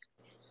it.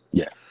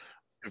 yeah,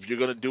 If you're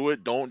gonna do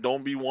it,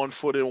 don't be 1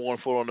 foot in, 1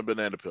 foot on the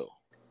banana peel.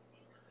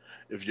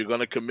 If you're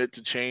gonna commit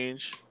to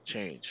change,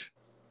 change.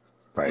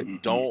 right.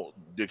 Don't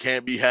You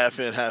can't be half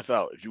in, half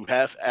out. If you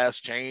half-ass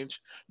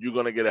change, you're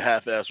gonna get a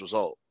half-ass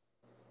result.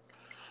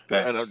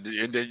 And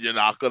then you're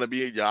not gonna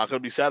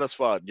be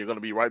satisfied. You're gonna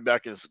be right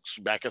back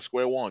at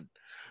square one.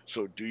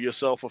 So do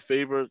yourself a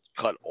favor,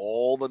 cut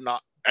all the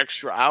not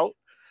extra out,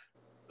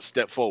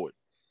 step forward.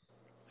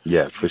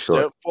 Yeah, If for you sure.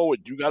 step forward,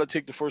 you got to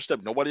take the first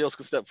step. Nobody else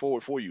can step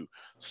forward for you.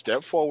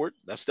 Step forward.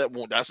 That's step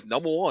one. That's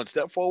number one.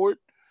 Step forward.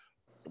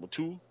 Number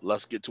two,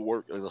 let's get to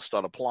work and let's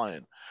start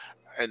applying.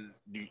 And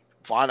you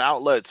find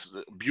outlets,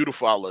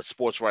 beautiful outlets,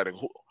 sports writing.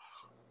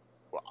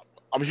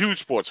 I'm a huge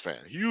sports fan.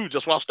 Huge.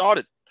 That's why I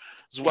started.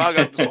 This is why I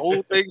got this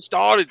whole thing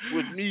started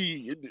with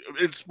me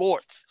in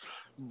sports,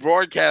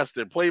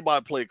 broadcasting,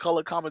 play-by-play,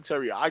 color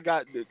commentary. I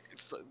got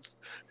it's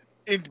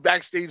in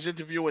backstage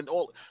interviewing,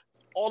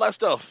 all that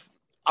stuff.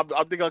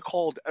 I think I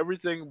called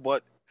everything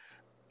but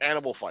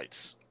animal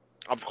fights.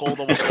 I've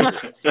called almost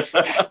everything.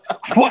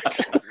 What?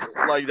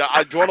 Like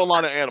I draw the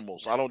line of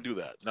animals. I don't do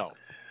that. No,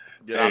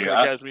 you're not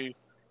gonna catch me.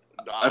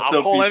 I'll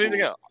tell call people,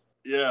 anything else.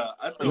 Yeah,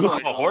 I tell You people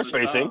can call all horse the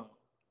racing.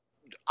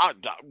 time.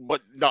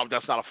 But no,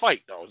 that's not a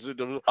fight. No.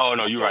 Oh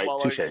no, I'm you're talking right.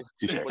 about Touche, like,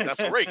 touche, but that's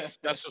a race.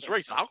 That's just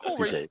racing. I'll call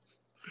touche. racing.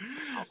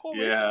 I'll call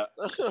Yeah,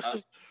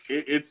 racing.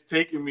 it's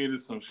taken me to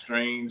some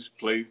strange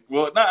places.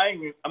 Well,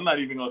 I'm not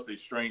even gonna say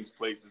strange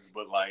places,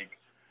 but like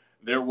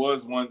there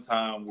was one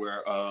time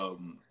where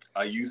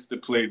I used to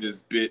play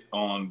this bit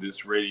on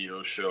this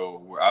radio show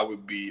where I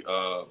would be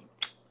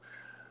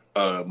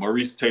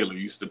Maurice Taylor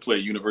used to play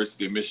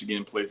University of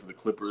Michigan, play for the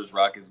Clippers,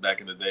 Rockets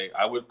back in the day.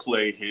 I would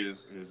play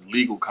his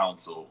legal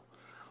counsel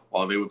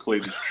while they would play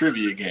this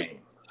trivia game.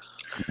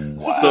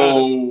 Wow.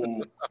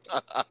 So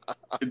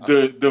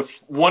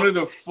the one of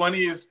the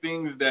funniest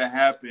things that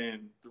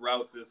happened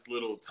throughout this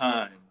little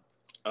time,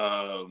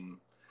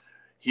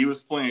 he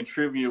was playing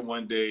trivia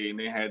one day and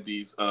they had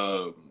these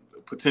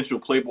potential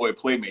Playboy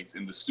playmates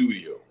in the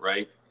studio,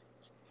 right?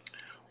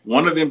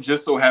 One of them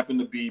just so happened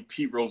to be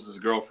Pete Rose's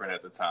girlfriend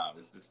at the time.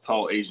 It's this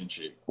tall Asian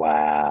chick.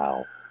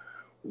 Wow.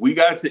 We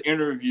got to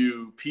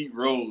interview Pete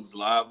Rose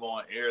live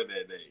on air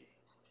that day.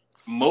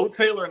 Mo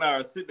Taylor and I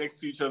are sitting next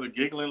to each other,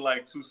 giggling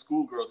like two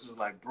schoolgirls. It was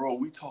like, bro,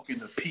 we talking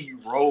to Pete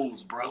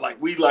Rose, bro.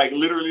 Like, we like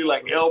literally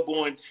like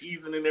elbowing,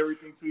 cheesing and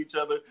everything to each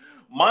other.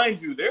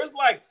 Mind you, there's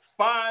like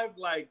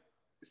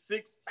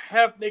 6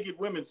 half-naked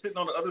women sitting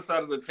on the other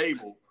side of the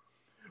table.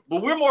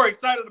 But we're more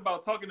excited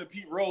about talking to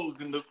Pete Rose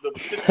than the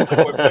potential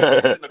Playboy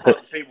playmate sitting across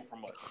the table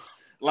from us.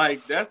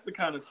 Like, that's the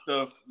kind of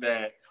stuff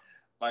that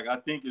Like I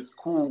think it's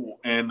cool,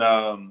 and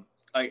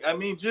like I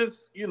mean,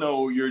 just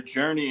your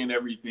journey and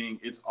everything.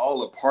 It's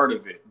all a part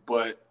of it.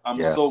 But I'm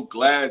Yeah. so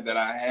glad that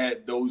I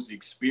had those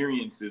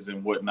experiences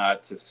and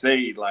whatnot to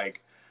say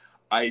like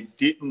I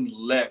didn't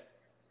let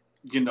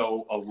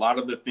a lot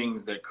of the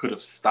things that could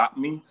have stopped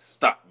me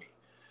stop me.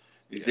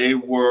 Yeah. They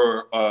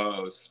were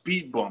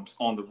speed bumps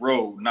on the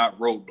road, not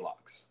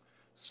roadblocks.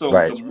 So the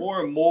Right.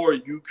 more and more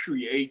you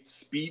create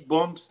speed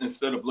bumps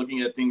instead of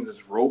looking at things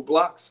as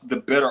roadblocks, the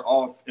better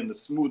off and the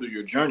smoother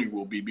your journey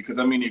will be. Because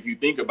I mean, if you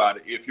think about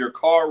it, if your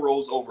car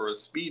rolls over a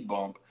speed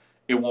bump,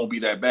 it won't be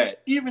that bad.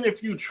 Even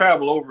if you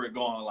travel over it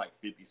going like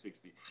 50,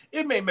 60,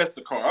 it may mess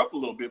the car up a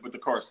little bit, but the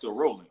car's still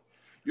rolling.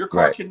 Your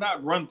car Right.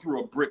 cannot run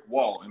through a brick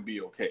wall and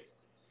be okay.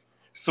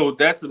 So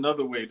that's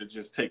another way to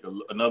just take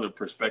another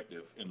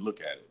perspective and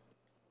look at it.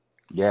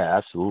 Yeah,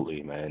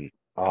 absolutely, man.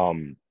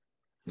 Um,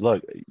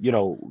 Look,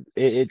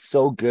 it's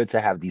so good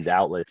to have these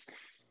outlets.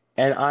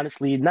 And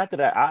honestly, not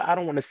that I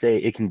don't want to say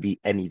it can be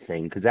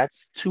anything because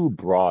that's too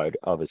broad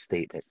of a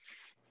statement.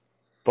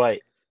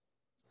 But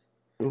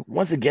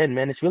once again,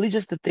 man, it's really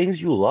just the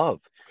things you love.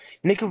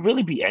 And it could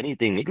really be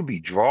anything. It could be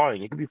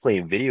drawing, it could be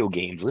playing video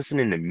games,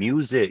 listening to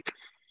music,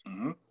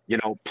 Hmm.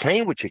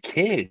 playing with your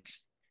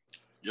kids,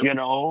 Yep. you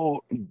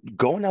know,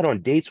 going out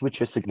on dates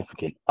with your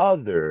significant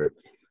other,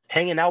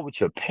 hanging out with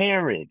your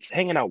parents,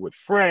 hanging out with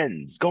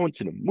friends, going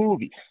to the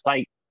movie.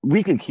 Like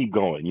we can keep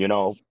going,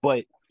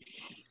 but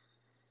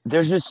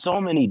there's just so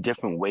many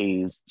different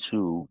ways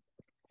to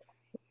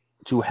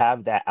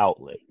have that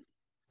outlet.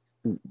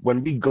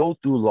 When we go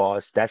through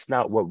loss, that's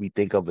not what we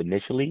think of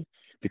initially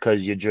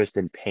because you're just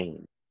in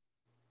pain.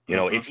 Hmm.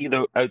 It's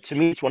either to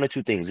me, it's one of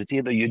two things. It's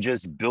either you're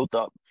just built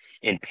up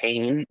in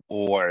pain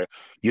or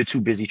you're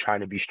too busy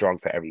trying to be strong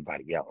for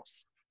everybody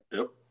else.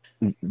 Yep.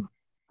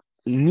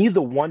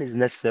 Neither one is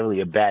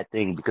necessarily a bad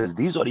thing because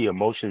these are the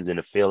emotions and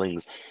the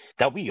feelings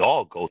that we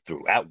all go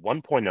through at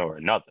one point or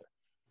another.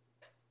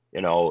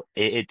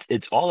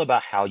 It's all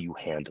about how you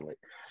handle it.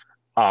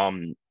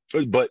 Um,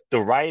 but the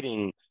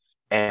writing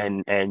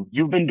and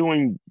you've been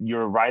doing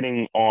your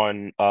writing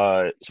on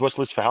Sports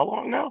List for how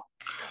long now?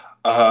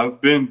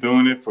 I've been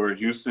doing it for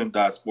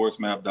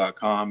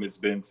Houston.sportsmap.com. It's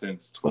been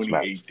since Sports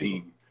Map, excuse me.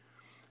 2018.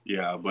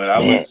 Yeah, but I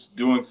Man, was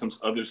doing some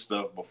other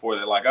stuff before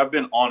that. Like I've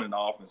been on and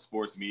off in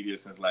sports media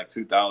since like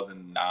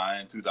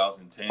 2009,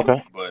 2010,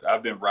 okay, but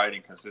I've been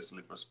writing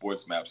consistently for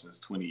Sports Map since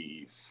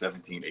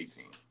 2017,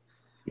 18.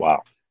 wow.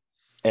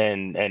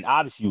 And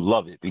obviously you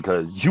love it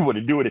because you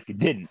wouldn't do it if you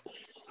didn't.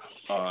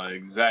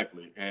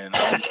 Exactly. And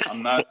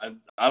I'm not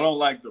I don't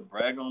like to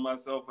brag on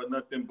myself or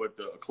nothing, but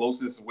the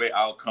closest way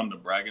I'll come to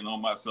bragging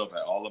on myself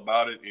at all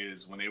about it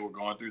is when they were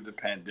going through the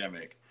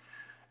pandemic.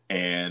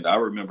 And I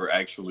remember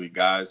actually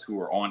guys who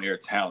were on air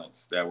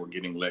talents that were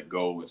getting let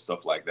go and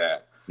stuff like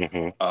that.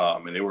 Hmm.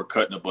 And they were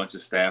cutting a bunch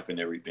of staff and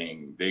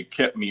everything. They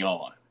kept me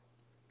on,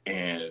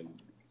 and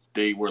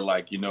they were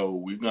like,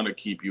 we're gonna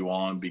keep you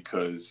on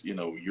because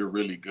you're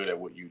really good at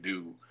what you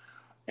do,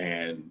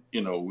 and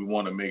we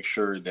want to make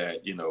sure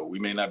that we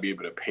may not be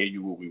able to pay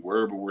you what we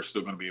were, but we're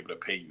still going to be able to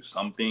pay you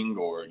something,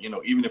 or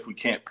even if we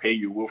can't pay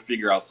you, we'll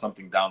figure out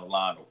something down the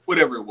line, or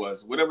whatever it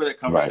was, whatever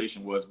that Right.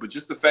 conversation was. But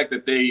just the fact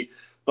that they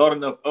thought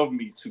enough of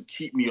me to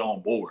keep me on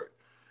board,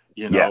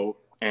 Yeah.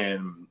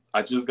 and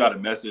I just got a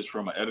message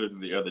from an editor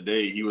the other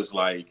day. He was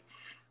like,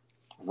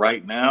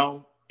 right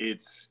now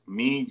it's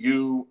me,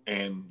 you,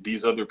 and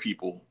these other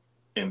people,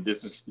 and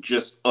this is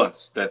just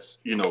us that's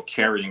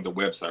carrying the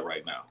website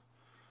right now.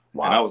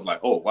 And I Wow. was like,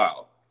 oh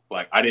wow.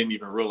 Like I didn't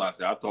even realize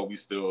that. I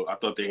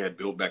thought they had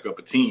built back up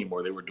a team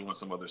or they were doing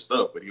some other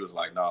stuff. But he was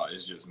like, nah,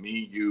 it's just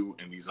me, you,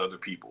 and these other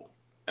people.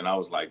 And I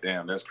was like,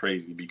 damn, that's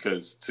crazy,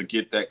 because to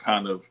get that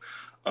kind of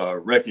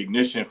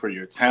recognition for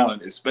your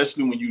talent,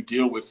 especially when you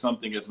deal with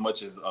something as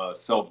much as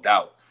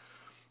self-doubt,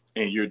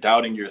 and you're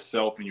doubting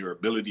yourself and your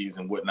abilities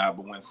and whatnot.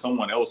 But when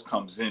someone else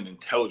comes in and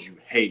tells you,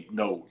 hey,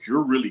 no,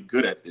 you're really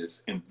good at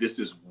this, and this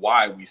is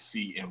why we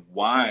see and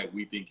why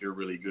we think you're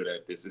really good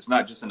at this, it's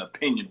not just an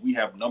opinion, we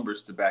have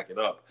numbers to back it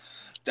up.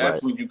 That's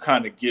Right. when you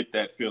kind of get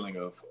that feeling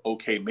of,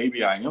 okay,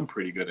 maybe I am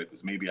pretty good at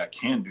this, maybe I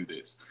can do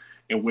this.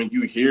 And when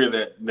you hear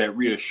that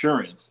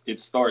reassurance,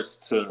 it starts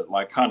to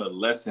like kind of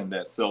lessen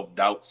that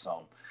self-doubt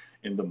some.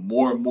 And the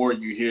more and more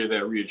you hear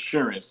that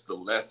reassurance, the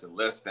less and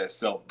less that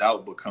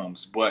self-doubt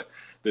becomes. But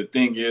the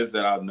thing is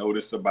that I've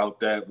noticed about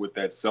that, with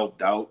that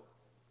self-doubt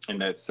and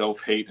that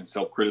self-hate and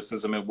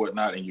self-criticism and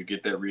whatnot, and you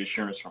get that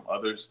reassurance from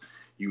others,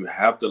 you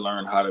have to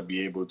learn how to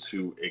be able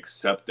to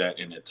accept that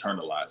and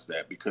internalize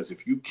that. Because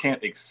if you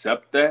can't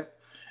accept that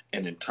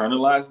and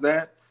internalize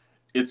that,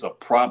 it's a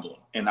problem.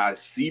 And I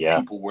see Yeah.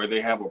 people where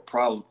they have a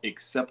problem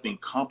accepting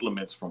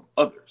compliments from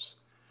others.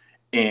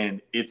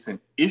 And it's an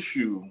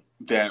issue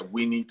that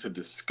we need to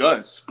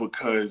discuss,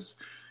 because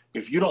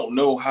if you don't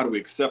know how to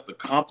accept a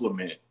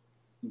compliment,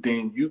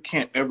 then you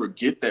can't ever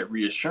get that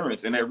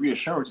reassurance. And that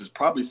reassurance is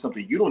probably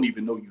something you don't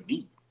even know you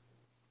need.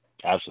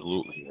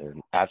 Absolutely,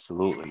 man.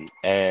 Absolutely.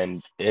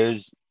 And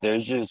there's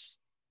just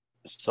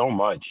so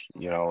much.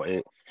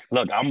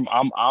 Look,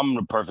 I'm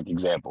the perfect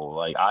example.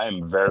 Like I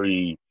am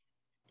very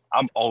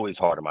I'm always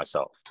hard on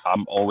myself.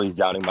 I'm always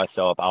doubting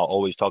myself. I'll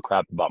always talk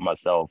crap about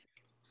myself.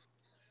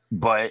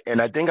 But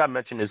and I think I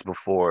mentioned this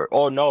before.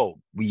 Oh no,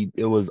 we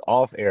it was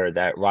off air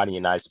that Rodney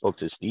and I spoke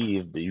to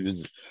Steve. He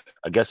was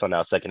a guest on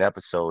our second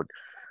episode,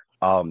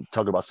 talking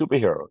about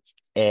superheroes.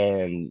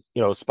 And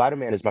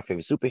Spider-Man is my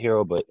favorite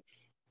superhero, but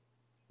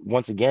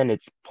once again,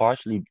 it's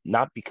partially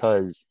not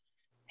because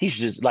he's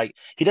just like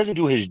he doesn't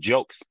do his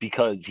jokes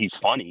because he's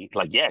funny.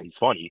 Like, yeah, he's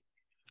funny,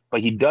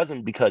 but he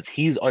doesn't because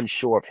he's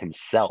unsure of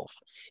himself.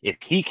 If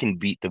he can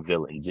beat the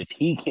villains, if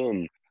he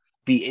can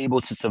be able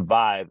to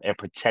survive and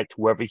protect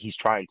whoever he's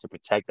trying to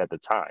protect at the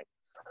time.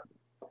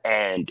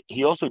 And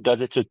he also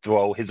does it to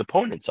throw his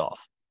opponents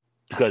off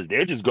because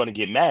they're just going to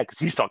get mad because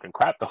he's talking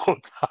crap the whole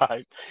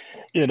time,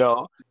 you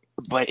know?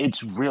 But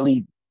it's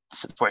really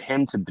for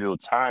him to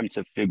build time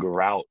to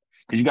figure out,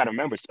 because you got to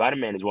remember,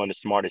 Spider-Man is one of the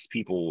smartest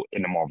people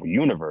in the Marvel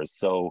Universe.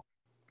 So,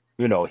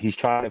 he's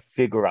trying to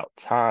figure out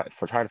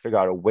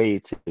a way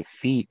to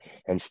defeat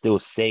and still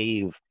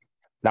save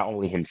not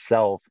only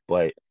himself,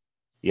 but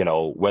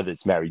whether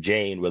it's Mary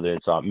Jane, whether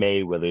it's Aunt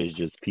May, whether it's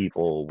just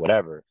people,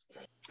 whatever.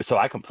 So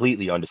I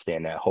completely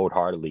understand that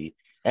wholeheartedly.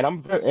 And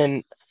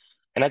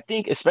and I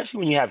think especially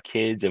when you have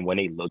kids and when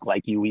they look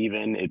like you,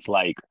 even it's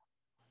like,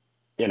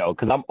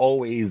 because I'm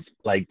always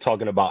like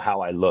talking about how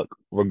I look,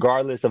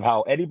 regardless of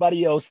how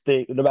anybody else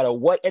thinks, no matter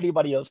what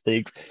anybody else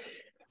thinks,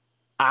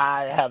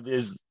 I have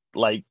this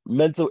like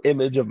mental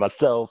image of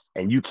myself,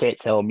 and you can't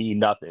tell me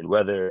nothing,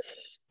 whether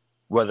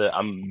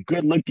I'm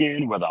good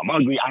looking, whether I'm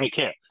ugly, I don't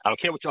care. I don't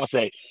care what y'all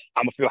say.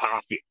 I'm gonna feel how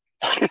I feel.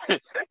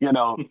 you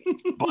know.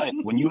 But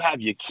when you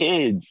have your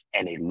kids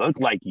and they look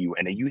like you,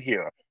 and then you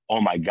hear,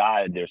 "Oh my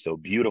God, they're so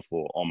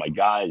beautiful. Oh my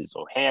God, they're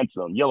so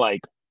handsome." You're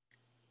like,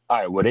 "All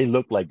right, well, they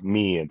look like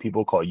me, and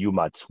people call you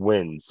my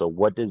twin. So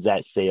what does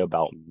that say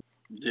about me?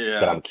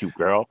 That I'm Yeah. a cute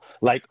girl?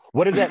 Like,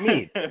 what does that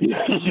mean?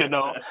 you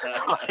know,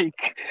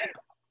 like,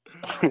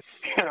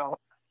 you know."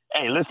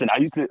 Hey, listen, I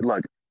used to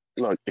look.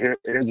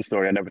 Here's a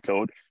story I never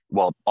told.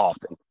 Well,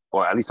 often,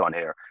 or at least on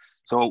air.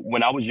 So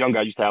when I was younger,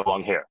 I used to have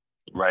long hair,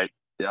 right?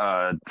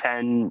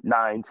 10,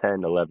 9,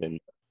 10, 11,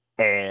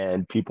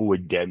 and people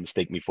would dead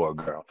mistake me for a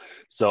girl.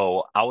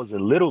 So I was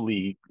in Little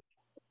League,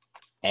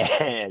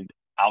 and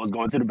I was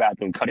going to the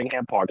bathroom,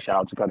 Cunningham Park. Shout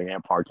out to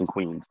Cunningham Park in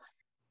Queens.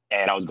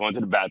 And I was going to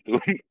the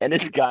bathroom, and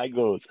this guy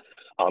goes,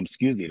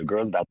 "Excuse me, the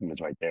girls' bathroom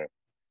is right there."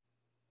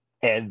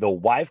 And the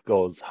wife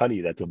goes,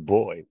 "Honey, that's a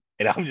boy."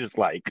 And I'm just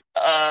like,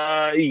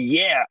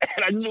 yeah.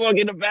 And I just walk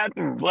in the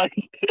bathroom. Like,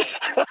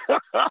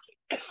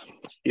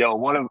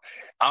 yo,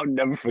 I'll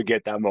never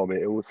forget that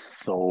moment. It was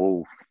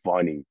so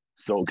funny.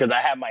 So, because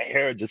I had my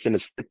hair just in a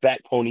stick back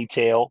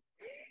ponytail.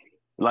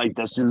 Like,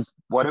 that's just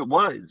what it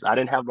was. I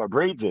didn't have my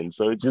braids in.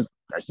 So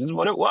that's just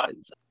what it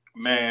was.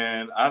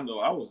 Man, I know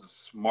I was a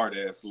smart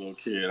ass little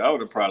kid. I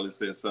would have probably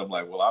said something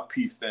like, "Well, I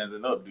pee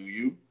standing up, do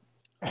you?"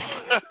 You know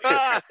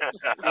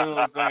what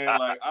I'm saying?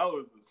 Like, I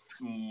was a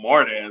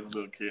smart ass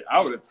little kid.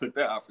 I would have took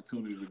that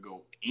opportunity to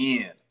go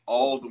in,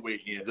 all the way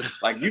in.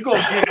 Like, you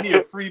gonna give me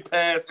a free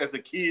pass as a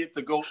kid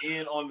to go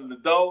in on the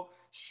door?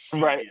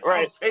 Right, Shit,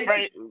 right, I'm taking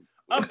right. it.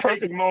 I'm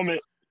Perfect taking it.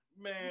 moment.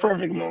 Man,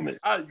 Perfect look, moment.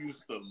 I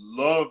used to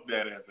love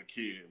that as a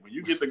kid. When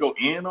you get to go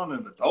in on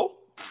an adult,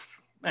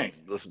 man.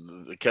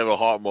 Listen, the Kevin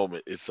Hart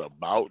moment. It's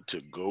about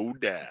to go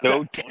down.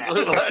 No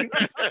doubt.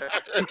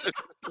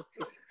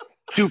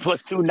 2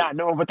 + 2, not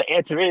knowing what the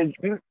answer is.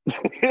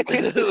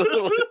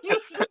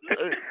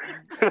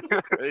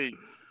 Hey,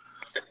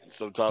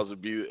 sometimes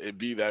it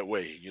be that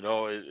way.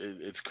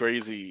 It's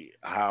crazy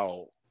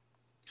how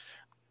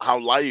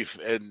life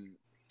and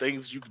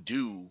things you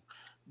do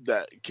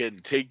that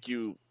can take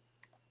you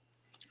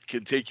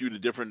to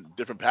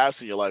different paths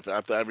in your life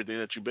after everything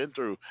that you've been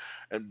through.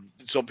 And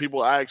some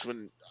people ask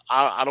when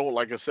I don't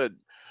like I said,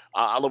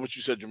 I love what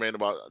you said, Jermaine,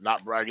 about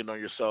not bragging on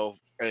yourself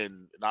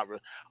and not.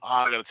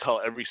 I got to tell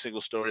every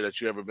single story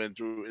that you ever been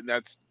through, and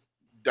that's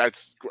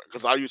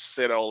because I used to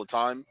say that all the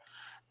time,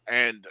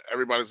 and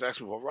everybody's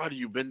asking me, "Well, Roddy,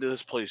 you've been to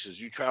this places,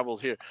 you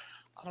traveled here."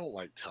 I don't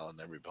like telling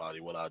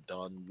everybody what I've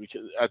done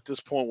because at this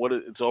point,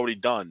 it's already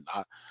done.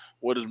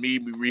 What is me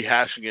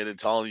rehashing it and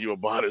telling you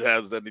about it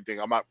has anything?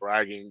 I'm not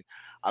bragging.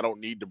 I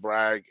don't need to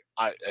brag.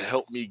 It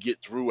helped me get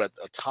through at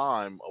a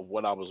time of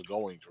what I was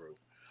going through,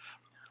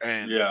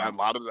 and Yeah. a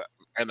lot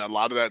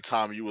of that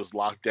time you was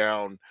locked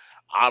down.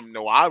 I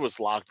know I was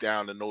locked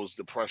down in those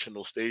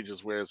depressional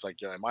stages where it's like,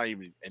 yo, am I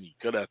even any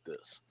good at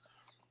this?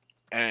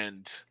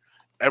 And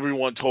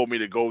everyone told me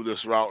to go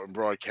this route in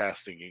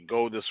broadcasting and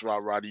go this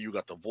route, Roddy. You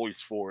got the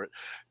voice for it.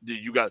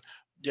 You got,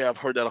 yeah, I've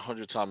heard that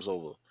 100 times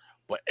over.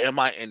 But am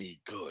I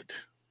any good?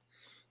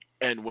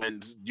 And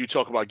when you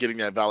talk about getting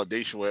that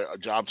validation where a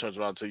job turns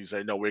around to you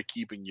say, no, we're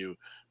keeping you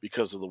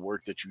because of the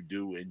work that you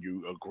do and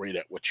you are great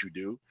at what you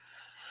do.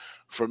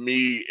 For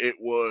me, it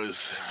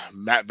was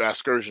Matt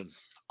Vasgersian,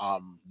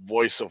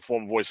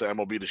 former voice of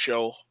MLB The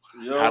Show,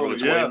 having Yo, a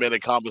 20 yeah.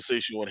 minute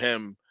conversation with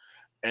him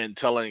and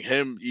telling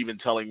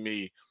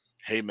me,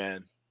 hey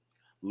man,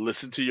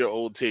 listen to your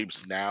old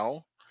tapes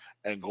now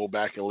and go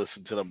back and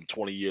listen to them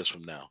 20 years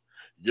from now.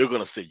 You're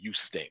gonna say you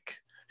stink.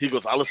 He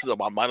goes, I listened to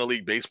my minor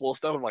league baseball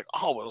stuff. I'm like,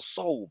 oh, it was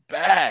so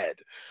bad.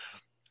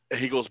 And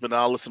he goes, but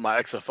now I listen to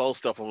my XFL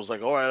stuff. I was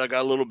like, all right, I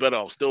got a little better.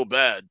 I'm still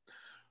bad.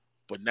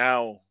 But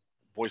now,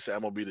 voice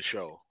of MLB The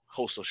Show,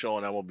 host a show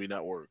on MLB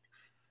Network.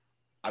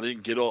 I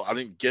didn't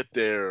get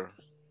there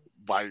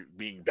by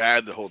being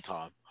bad the whole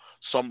time.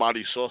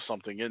 Somebody saw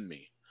something in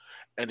me.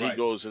 And he Right.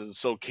 goes, and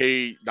it's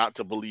okay not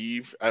to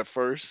believe at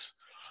first,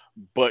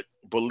 but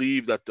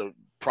believe that the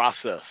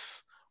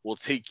process will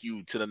take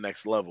you to the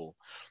next level.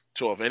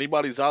 So if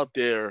anybody's out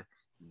there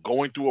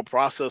going through a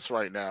process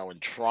right now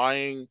and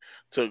trying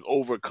to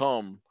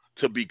overcome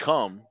to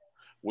become,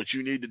 what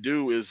you need to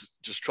do is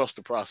just trust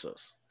the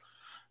process.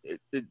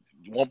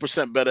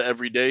 1% better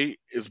every day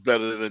is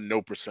better than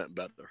no percent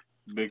better.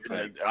 Big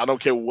And facts. I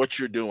don't care what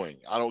you're doing.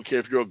 I don't care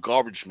if you're a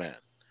garbage man.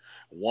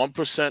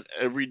 1%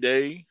 every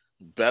day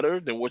better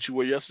than what you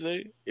were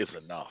yesterday is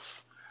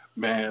enough.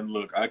 Man,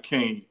 look, I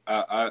can't.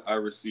 I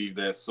receive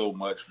that so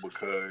much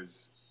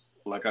because,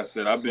 like I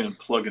said, I've been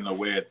plugging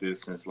away at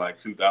this since like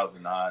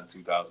 2009, Yeah.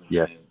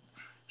 2010,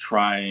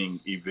 trying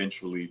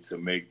eventually to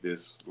make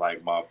this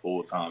like my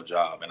full time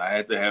job. And I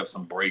had to have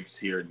some breaks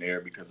here and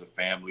there because of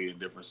family and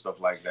different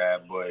stuff like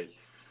that. But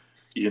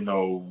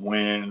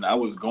when I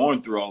was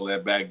going through all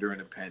that back during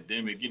the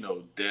pandemic,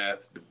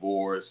 death,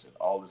 divorce, and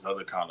all this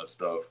other kind of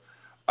stuff,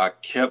 I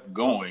kept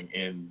going,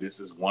 and this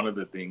is one of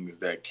the things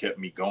that kept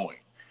me going.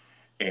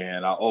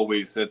 And I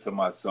always said to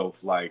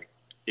myself, like,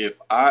 if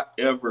I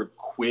ever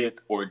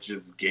quit or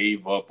just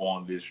gave up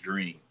on this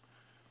dream,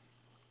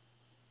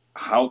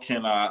 how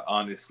can I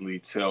honestly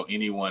tell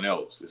anyone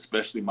else,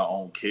 especially my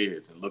own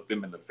kids, and look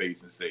them in the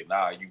face and say,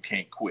 nah, you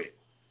can't quit?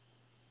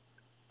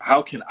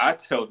 How can I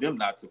tell them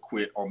not to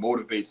quit or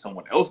motivate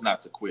someone else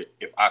not to quit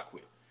if I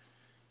quit?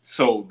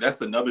 So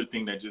that's another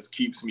thing that just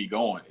keeps me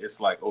going. It's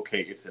like,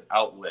 okay, it's an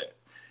outlet.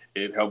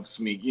 It helps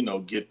me,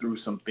 get through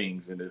some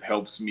things, and it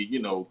helps me,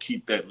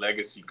 keep that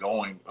legacy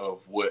going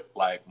of what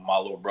like my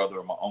little brother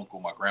or my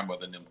uncle, my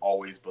grandmother, and them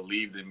always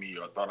believed in me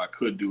or thought I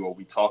could do, or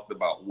we talked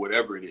about,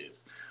 whatever it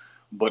is.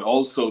 But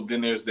also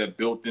then there's that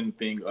built-in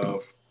thing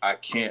of I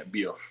can't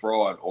be a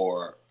fraud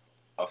or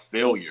a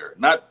failure.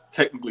 Not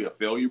technically a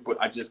failure,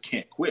 but I just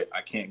can't quit.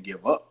 I can't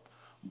give up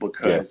Yeah.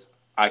 because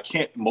I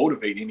can't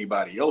motivate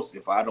anybody else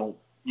if I don't,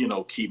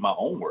 keep my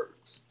own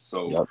words.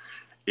 So Yep.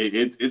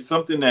 it's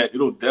something that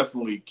it'll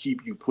definitely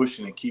keep you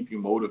pushing and keep you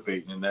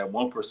motivating. And that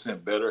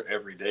 1% better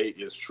every day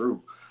is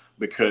true,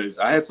 because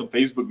I had some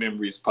Facebook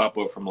memories pop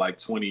up from like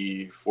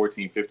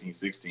 2014, 15,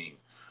 16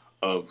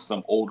 of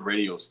some old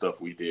radio stuff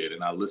we did.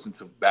 And I listened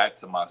back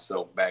to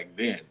myself back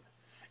then.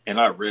 And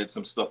I read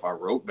some stuff I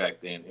wrote back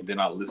then. And then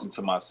I listen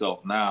to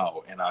myself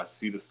now and I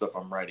see the stuff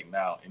I'm writing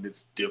now, and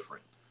it's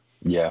different.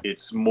 Yeah.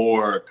 It's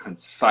more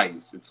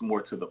concise. It's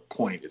more to the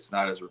point. It's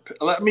not as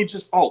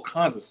just all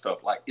kinds of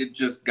stuff. Like, it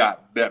just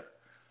got better.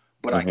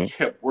 But I Hmm.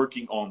 kept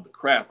working on the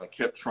craft. I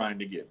kept trying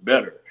to get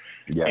better.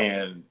 Yeah.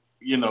 And,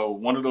 another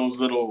one of those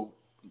little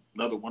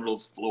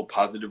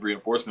positive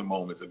reinforcement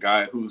moments, a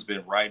guy who's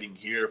been writing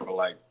here for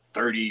like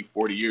 30,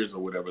 40 years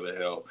or whatever the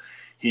hell,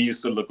 he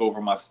used to look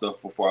over my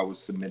stuff before I was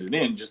submitted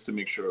in just to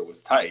make sure it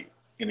was tight.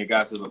 And it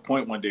got to the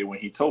point one day when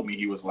he told me,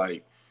 he was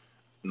like,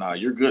 nah,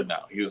 you're good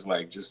now. He was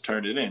like, just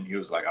turn it in. He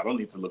was like, I don't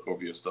need to look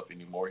over your stuff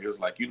anymore. He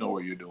was like, you know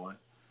what you're doing.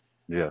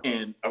 Yeah.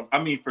 And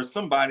I mean, for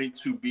somebody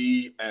to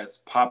be as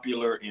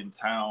popular in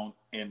town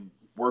and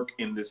work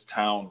in this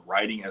town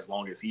writing as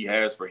long as he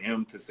has, for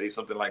him to say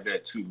something like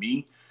that to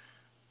me,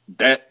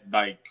 that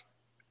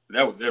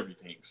that was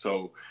everything.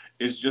 So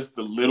it's just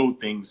the little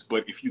things.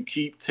 But if you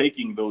keep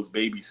taking those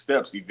baby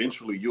steps,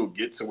 eventually you'll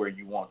get to where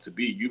you want to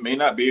be. You may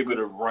not be able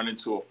to run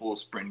into a full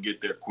sprint and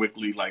get there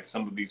quickly like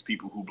some of these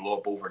people who blow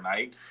up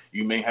overnight.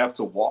 You may have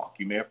to walk,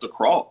 you may have to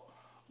crawl.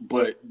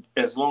 But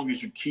as long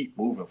as you keep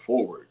moving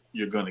forward,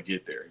 you're going to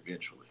get there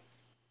eventually.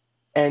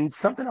 And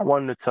something I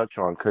wanted to touch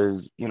on,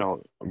 because,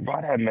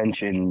 Rod had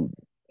mentioned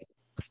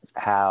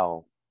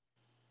how,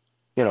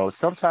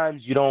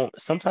 sometimes you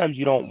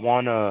don't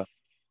want to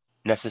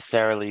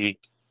necessarily,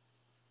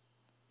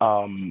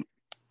 um,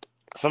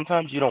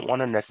 sometimes you don't want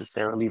to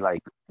necessarily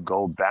like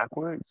go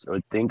backwards or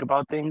think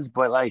about things,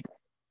 but like,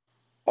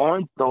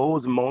 aren't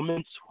those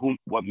moments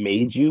what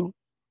made you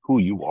who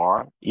you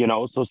are?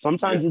 So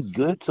sometimes it's Yes.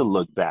 good to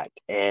look back,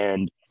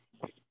 and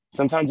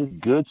sometimes it's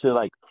good to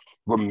like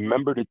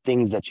remember the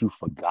things that you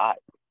forgot.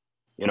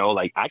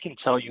 Like I can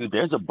tell you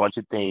there's a bunch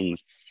of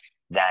things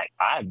that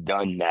I've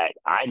done that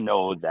I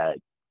know that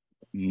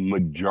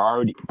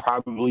majority,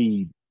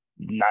 probably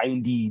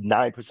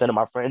 99% of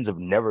my friends have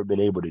never been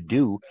able to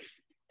do.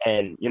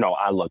 And,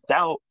 I lucked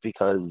out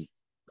because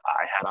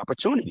I had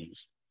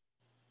opportunities.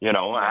 I had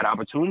Right.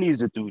 opportunities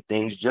to do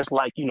things just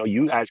like,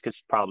 you guys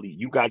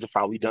have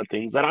probably done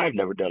things that I've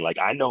never done. Like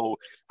I know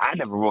I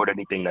never wrote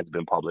anything that's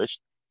been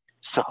published.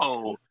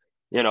 So,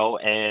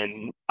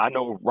 and I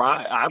know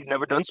I've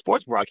never done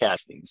sports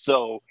broadcasting.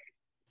 So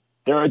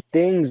there are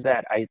things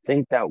that I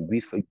think that we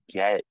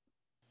forget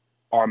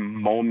are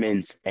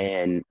moments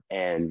and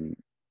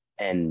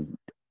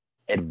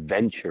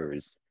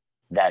adventures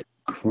that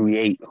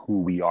create who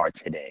we are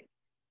today.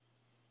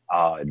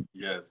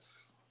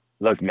 Yes.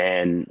 Look,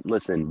 man.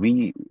 Listen,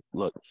 we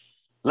look.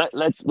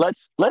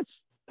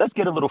 Let's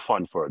get a little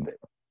fun for a bit.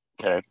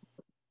 Okay,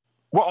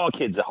 we're all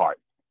kids at heart.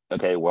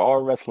 Okay, we're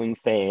all wrestling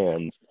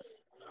fans.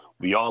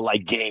 We all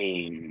like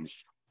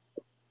games.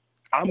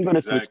 I'm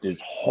gonna switch this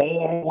Exactly.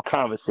 whole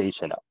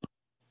conversation up.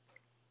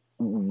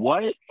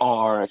 What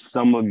are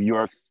some of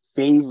your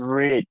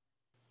favorite?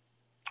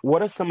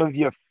 What are some of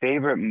your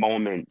favorite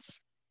moments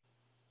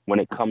when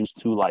it comes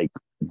to like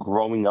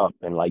growing up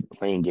and like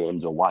playing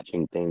games or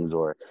watching things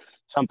or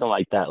something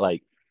like that?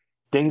 Like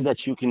things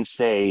that you can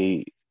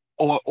say,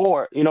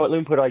 or you know what? Let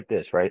me put it like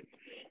this, right?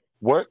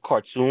 What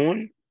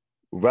cartoon,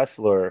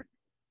 wrestler,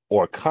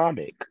 or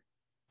comic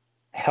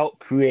help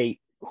create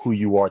who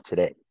you are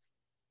today?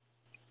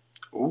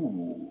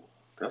 Ooh,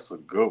 that's a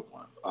good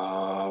one.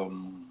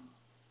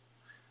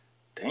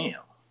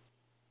 Damn.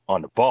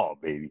 On the ball,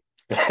 baby.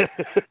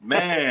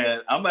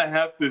 Man, I'm gonna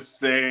have to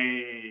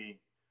say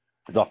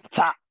It's off the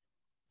top.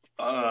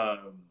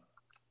 um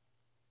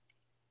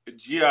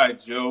G.I.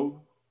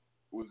 Joe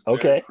was very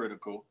Okay.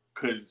 critical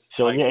because,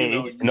 Showing like,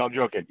 your age. No, I'm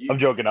joking. I'm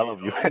joking. I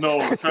love you.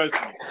 no, trust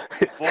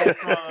me.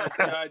 Voltron,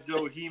 G.I.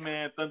 Joe,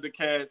 He-Man,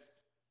 Thundercats,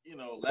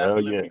 Laugh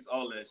Hell yeah. Olympics,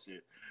 all that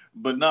shit.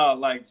 But no,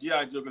 like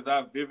G.I. Joe, because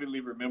I vividly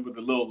remember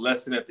the little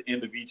lesson at the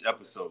end of each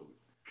episode.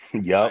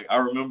 Yep. Like, I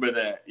remember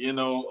that,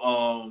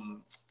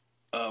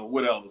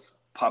 what else?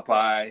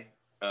 Popeye.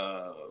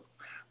 Uh,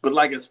 but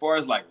like, as far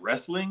as like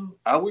wrestling,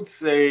 I would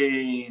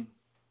say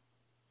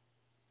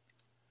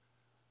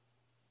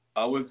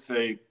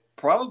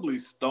probably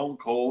Stone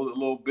Cold a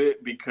little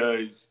bit,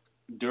 because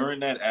during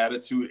that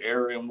Attitude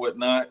Era and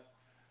whatnot,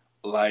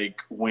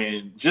 like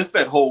when just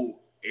that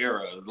whole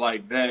era,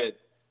 like that,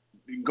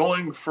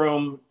 going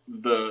from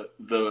the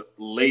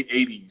late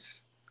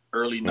 80s,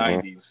 early Hmm.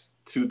 90s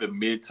to the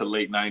mid to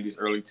late 90s,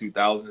 early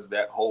 2000s,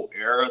 that whole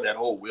era, that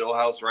whole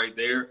wheelhouse right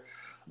there,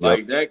 Yep.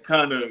 like that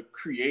kind of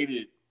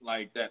created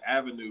like that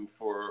avenue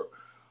for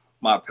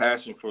my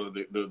passion for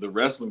the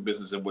wrestling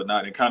business and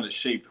whatnot, and kind of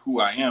shaped who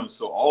I am.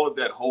 So all of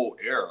that whole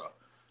era,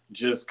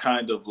 just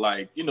kind of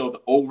like,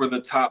 the over the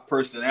top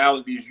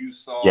personalities you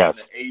saw in the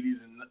Yes.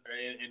 80s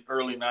and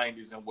early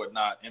 90s and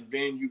whatnot. And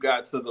then you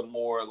got to the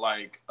more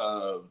like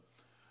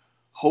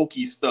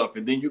hokey stuff.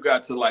 And then you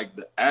got to like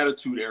the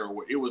Attitude Era,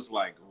 where it was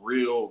like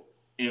real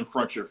in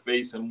front your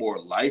face and more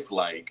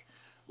lifelike,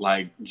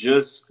 like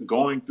just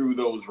going through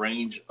those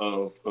range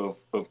of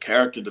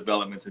character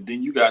developments. And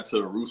then you got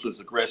to Ruthless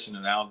Aggression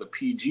and now the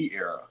PG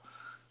era.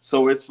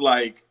 So it's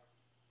like,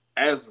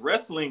 as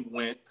wrestling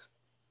went,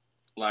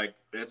 like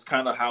that's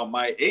kind of how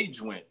my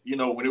age went.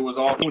 When it was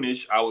all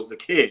cartoonish, I was a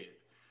kid.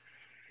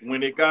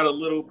 When it got a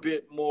little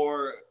bit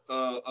more,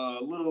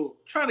 little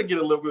trying to get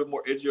a little bit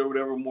more edgy or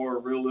whatever, more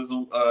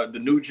realism, the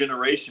New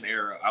Generation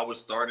era, I was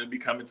starting to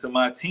become into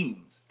my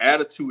teens.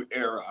 Attitude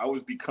Era, I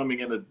was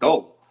becoming an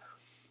adult.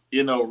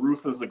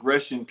 Ruthless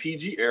Aggression,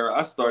 PG era,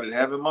 I started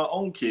having my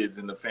own kids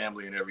in the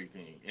family and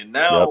everything. And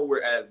now Yep.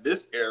 we're at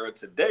this era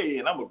today,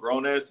 and I'm a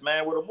grown ass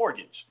man with a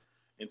mortgage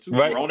and two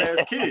Right. grown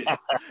ass kids.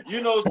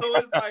 So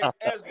it's like,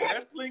 as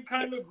wrestling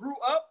kind of grew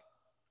up,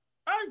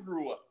 I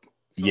grew up.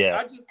 So Yeah.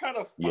 I just kind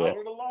of Yeah.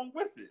 followed along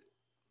with it.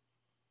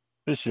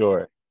 For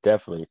sure.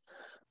 Definitely.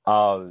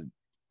 Um,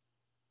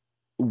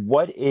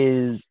 what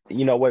is,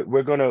 you know what,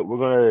 we're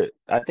gonna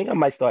I think I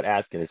might start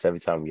asking this every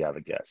time we have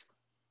a guest.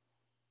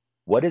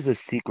 What is a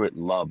secret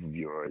love of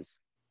yours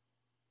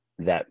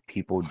that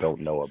people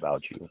don't know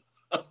about you?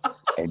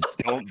 And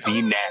don't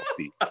be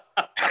nasty.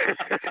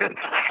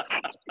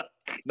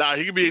 Nah,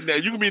 you can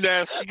be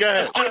nasty. Go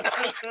ahead.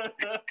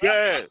 Go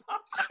ahead.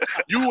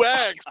 You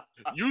asked.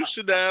 You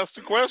should ask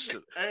the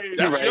question. Hey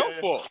That's Right. your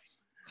man. fault.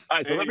 All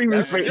right, so let Hey me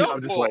That's rephrase. man. No, your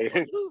I'm just fault.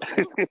 playing.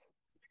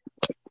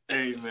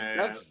 Hey man.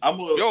 That's I'm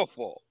a your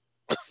fault.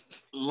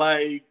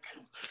 like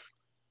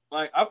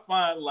I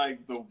find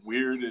like the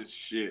weirdest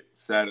shit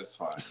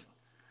satisfying.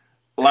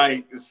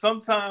 Like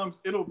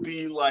sometimes it'll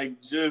be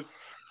like,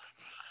 just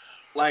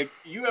like,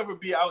 you ever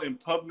be out in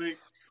public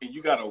and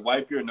you gotta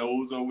wipe your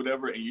nose or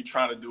whatever, and you're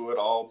trying to do it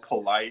all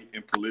polite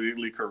and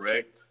politically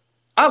correct.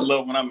 I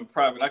love when I'm in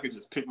private, I could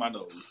just pick my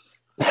nose.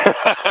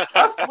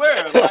 I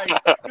swear, like,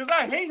 because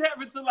I hate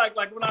having to like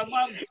when I'm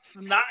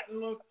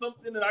snotting or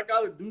something and I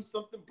gotta do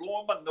something,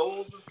 blowing my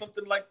nose or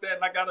something like that,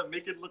 and I gotta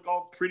make it look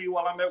all pretty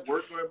while I'm at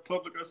work or in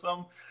public or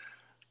something.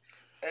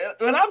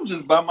 And I'm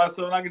just by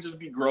myself, and I can just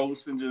be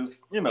gross and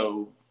just,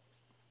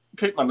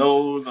 pick my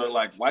nose or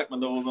like wipe my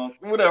nose on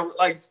whatever,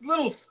 like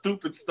little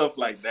stupid stuff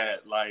like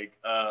that. Like,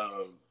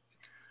 I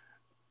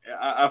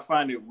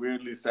find it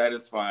weirdly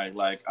satisfying.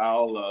 Like,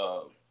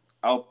 I'll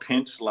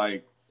pinch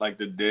like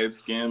the dead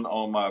skin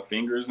on my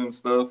fingers and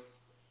stuff.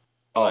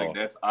 Like, Oh,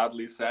 that's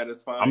oddly I'm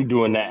satisfying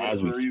doing for that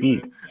as we whatever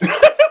speak. reason.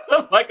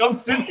 Like, I'm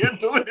sitting here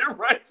doing it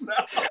right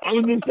now. I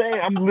was just saying,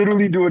 I'm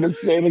literally doing the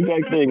same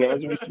exact thing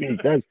as we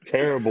speak. That's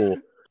terrible.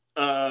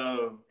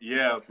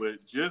 Yeah,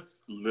 but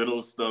just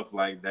little stuff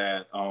like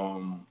that.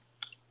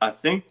 I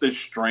think the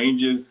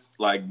strangest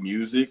like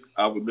music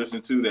I would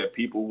listen to that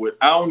people would,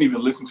 I don't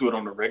even listen to it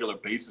on a regular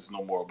basis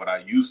no more, but I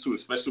used to,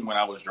 especially when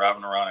I was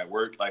driving around at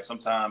work. Like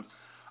sometimes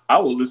I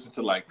will listen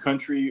to like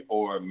country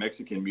or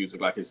Mexican music,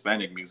 like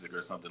Hispanic music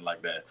or something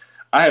like that.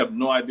 I have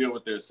no idea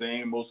what they're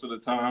saying most of the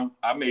time.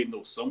 I may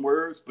know some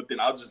words, but then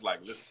I'll just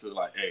like listen to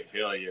like, hey,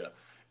 hell yeah.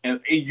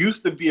 And it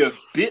used to be a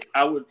bit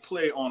I would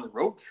play on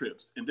road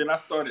trips, and then I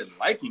started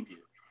liking it.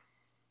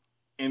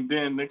 And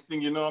then next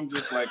thing you know, I'm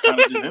just like kind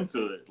of just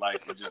into it.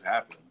 Like it just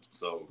happened.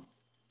 So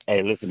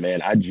Hey, listen,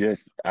 man. I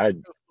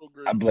That's so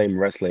I great. blame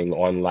wrestling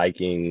on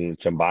liking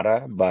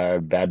Chambada by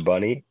Bad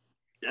Bunny.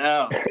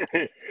 yeah,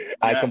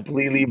 I yes.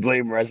 completely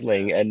blame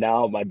wrestling, and Yes.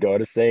 now my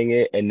daughter's saying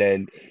it, and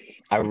then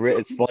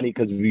it's funny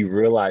because we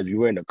realized we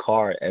were in the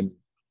car, and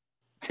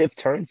Tiff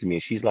turns to me,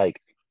 and she's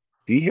like,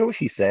 "Do you hear what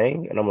she's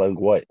saying?" And I'm like,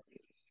 "What?"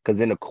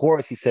 Because in the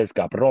chorus he says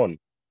 "cabron,"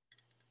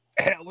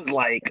 and I was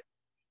like,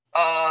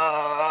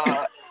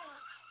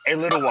 a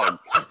little one,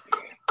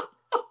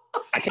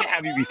 I can't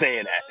have you be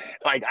saying that."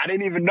 Like I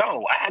didn't even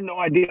know, I had no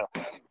idea.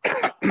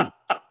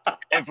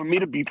 And for me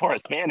to be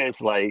part Spanish,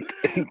 like,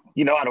 I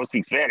don't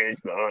speak Spanish.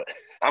 So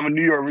I'm a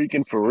New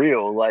Yorker for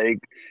real. Like,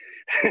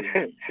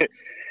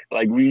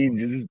 like we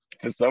just,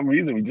 for some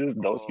reason, we just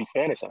don't Oh, speak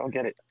Spanish. I don't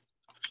get it.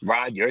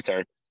 Rod, your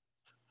turn.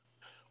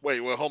 wait,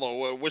 hold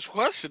on. Which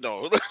question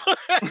though?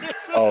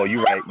 Oh,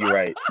 you're right. You're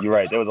right. You're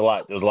right. There was a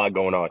lot. There was a lot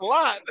going on. A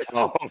lot.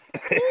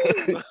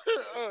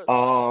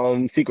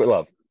 Woo. Secret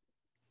love.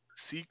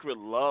 Secret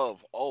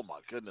love. Oh my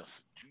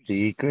goodness. Jesus.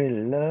 Secret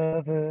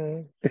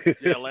lover.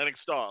 Yeah, Atlantic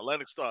Star.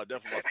 Atlantic Star.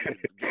 Definitely my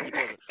secret guilty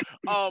pleasure.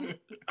 Um,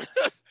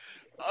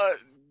 uh,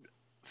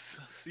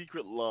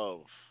 Secret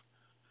love.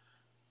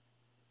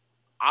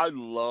 I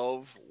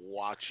love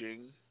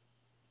watching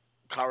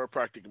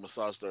chiropractic and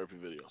massage therapy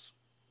videos.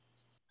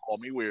 Call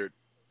me weird,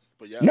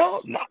 but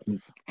No, yes. not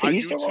to My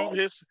each their YouTube own.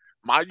 his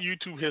my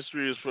YouTube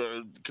history is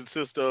for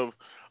consists of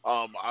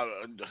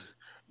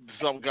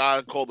some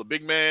guy called the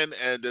Big Man,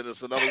 and then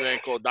there's another man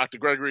called Dr.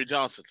 Gregory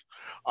Johnson,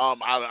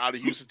 out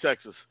of Houston,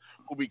 Texas,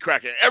 who be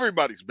cracking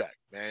everybody's back,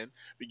 man.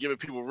 Be giving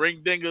people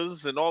ring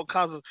dingers and all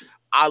kinds of.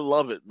 I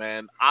love it,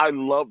 man. I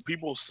love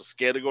people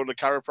scared to go to the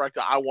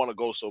chiropractor. I want to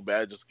go so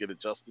bad, just get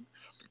adjusted,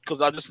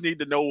 because I just need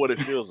to know what it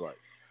feels like.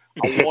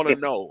 I want to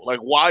know, like,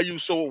 why are you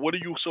so? What are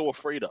you so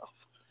afraid of?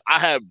 I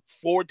have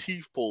four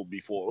teeth pulled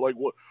before. Like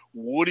what?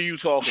 What are you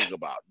talking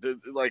about?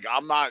 Like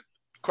I'm not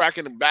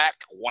cracking the back.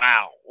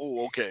 Wow.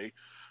 Oh, okay.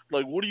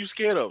 Like what are you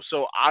scared of?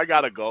 So I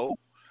gotta go.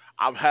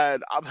 I've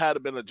had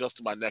been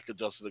adjusted my neck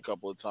adjusted a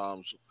couple of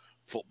times,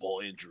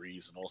 football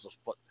injuries and all stuff,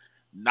 but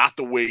not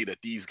the way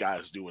that these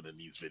guys do it in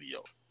these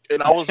videos.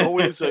 And I was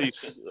always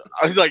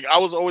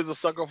a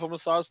sucker for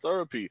massage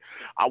therapy.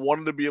 I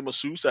wanted to be a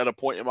masseuse at a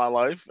point in my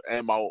life,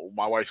 and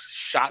my wife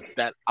shot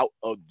that out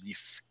of the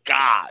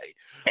sky.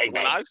 Bang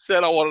When bang. I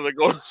said I wanted to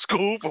go to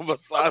school for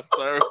massage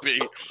therapy,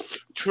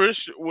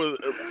 Trish was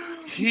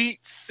heat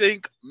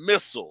sink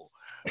missile.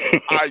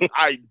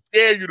 I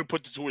dare you to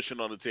put the tuition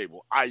on the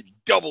table. I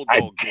double I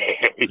dog dare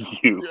dare you.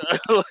 you. Yeah,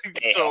 like,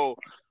 Damn. so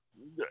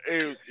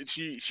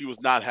she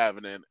was not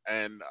having it,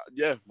 and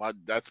yeah,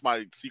 that's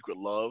my secret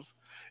love.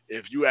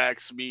 If you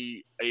ask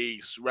me a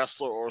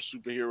wrestler or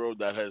superhero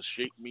that has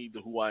shaped me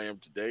to who I am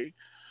today,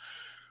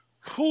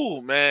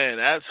 whew, man,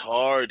 that's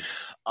hard.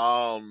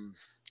 Um,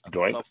 that's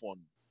a Joint. tough one,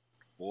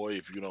 boy.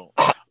 If you don't,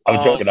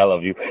 I'm joking. I um,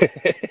 love you.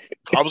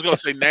 I was gonna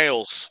say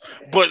nails,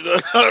 but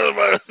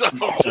I'm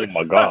Oh joking.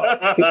 my God.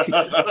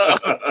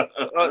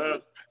 Uh,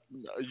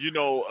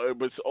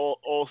 but it's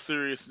all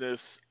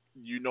seriousness.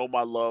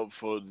 My love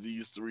for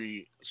these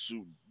three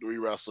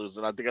wrestlers,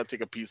 and I think I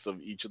take a piece of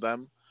each of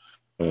them.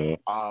 Mm-hmm.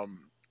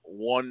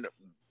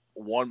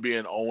 One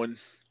being Owen,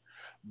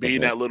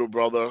 being Mm-hmm. that little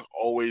brother,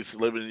 always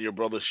living in your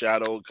brother's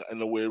shadow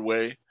in a weird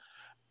way,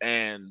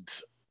 and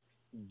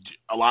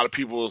a lot of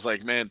people was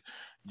like, man,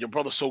 your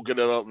brother's so good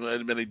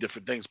at many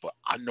different things, but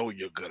I know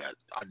you're good at.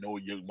 I know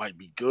you might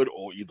be good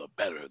or either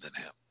better than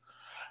him,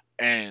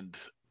 and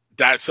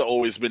that's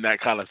always been that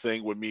kind of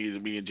thing with me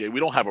and Jay. We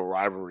don't have a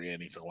rivalry or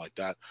anything like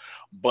that,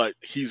 but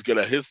he's good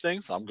at his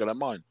things. I'm good at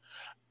mine,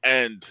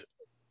 and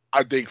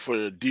I think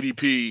for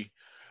DDP,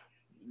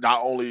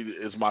 not only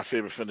is my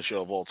favorite finisher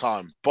of all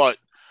time, but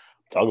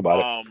Talk about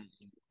it. um,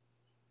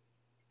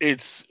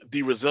 it's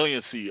the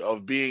resiliency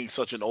of being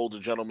such an older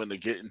gentleman to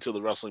get into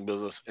the wrestling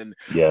business and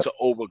Yeah, to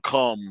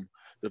overcome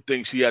the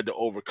things he had to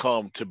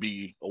overcome to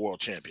be a world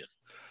champion.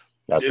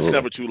 It's absolutely.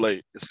 never too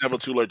late. It's never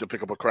too late to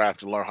pick up a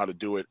craft and learn how to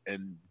do it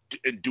and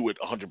do it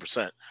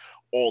 100%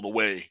 all the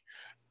way.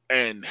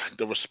 And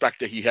the respect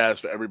that he has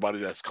for everybody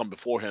that's come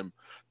before him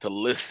to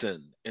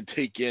listen and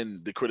take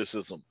in the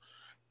criticism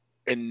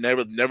and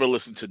never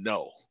listen to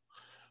no.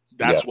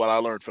 Yeah. That's what I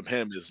learned from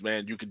him is,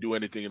 man, you can do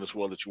anything in this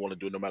world that you want to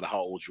do no matter how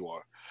old you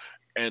are.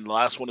 And the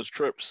last one is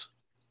Trips.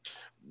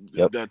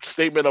 Yep. That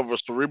statement of a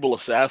cerebral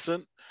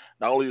assassin,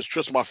 not only is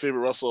Trips my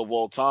favorite wrestler of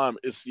all time,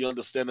 it's the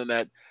understanding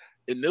that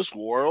in this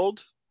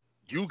world,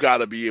 you got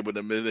to be able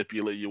to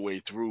manipulate your way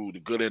through the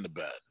good and the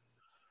bad.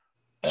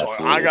 So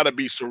I Absolutely. got to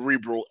be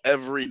cerebral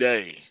every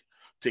day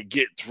to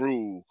get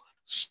through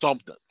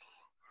something.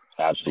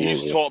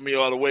 He's Absolutely. taught me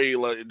all the way,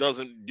 like,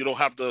 you don't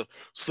have to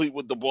sleep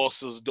with the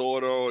boss's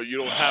daughter, or you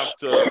don't have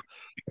to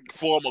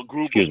form a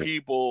group Excuse of me.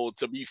 people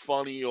to be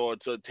funny or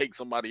to take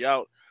somebody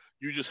out.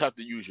 You just have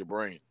to use your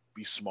brain.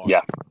 Be smart.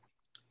 Yeah.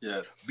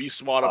 Yes. Be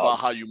smart Um, about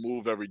how you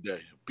move every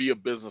day. Be a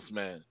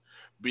businessman.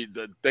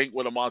 Think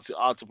with an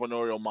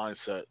entrepreneurial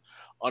mindset.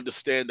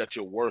 Understand that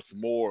you're worth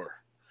more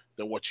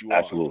than what you are.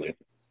 Absolutely.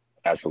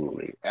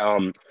 Absolutely.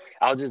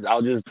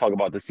 I'll just talk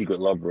about the secret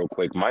love real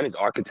quick. Mine is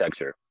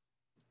architecture.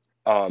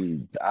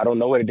 I don't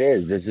know what it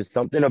is. There's just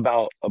something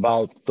about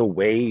the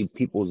way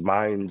people's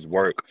minds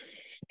work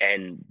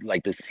and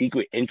like the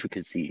secret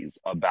intricacies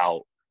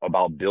about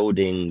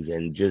buildings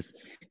and just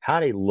how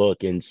they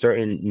look and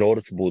certain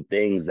noticeable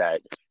things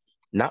that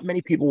not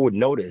many people would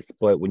notice.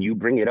 But when you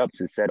bring it up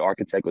to said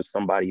architect or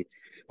somebody,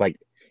 like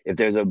if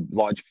there's a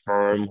large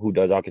firm who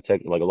does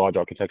architect, like a large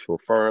architectural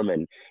firm,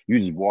 and you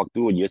just walk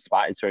through and you're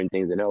spotting certain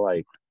things, and they're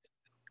like,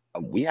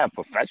 we have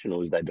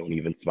professionals that don't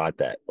even spot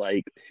that.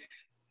 Like,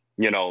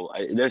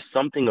 there's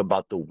something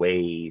about the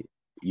way,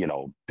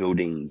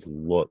 buildings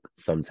look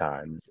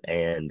sometimes.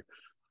 And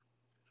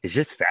it's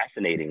just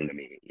fascinating to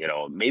me,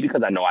 maybe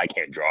because I know I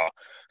can't draw.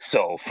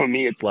 So for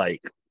me, it's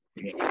like,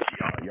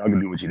 y'all can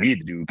do what you need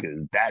to do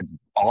because that's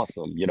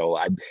awesome.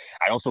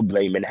 I also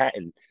blame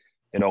Manhattan,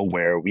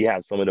 where we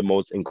have some of the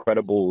most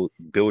incredible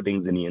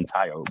buildings in the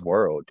entire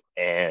world.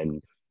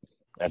 And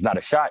that's not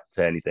a shot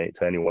to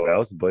anyone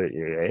else, but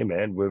yeah, hey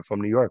man, we're from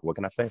New York. What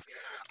can I say?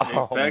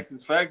 Hey, facts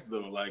is facts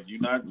though. Like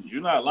you're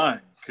not lying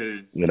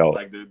because You know,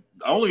 like I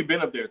only been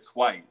up there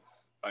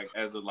twice, like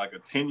as a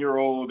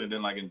 10-year-old and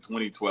then like in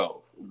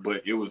 2012.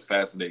 But it was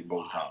fascinating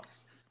both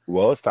times.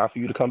 well, it's time for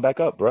you to come back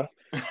up, bro.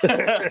 I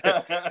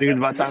think it's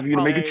about time for you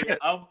to make a Hey, trip.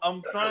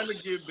 I'm trying to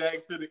get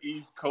back to the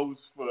East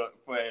Coast for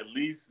at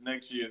least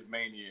next year's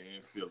Mania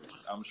in Philly.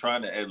 I'm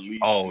trying to at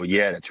least. Oh do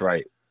yeah, that. that's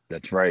right.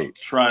 That's I'm right.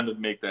 trying to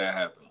make that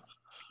happen.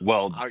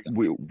 Well, I,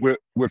 we'll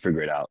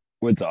figure it out.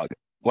 We're talking.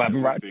 What Yeah,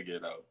 happened, we'll Rod? figure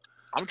it out.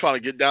 I'm trying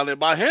to get down there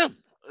by him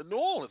in New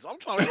Orleans. I'm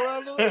trying to go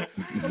down there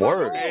to New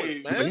Word. Orleans,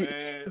 Hey man.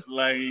 man,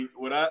 like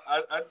what I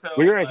tell.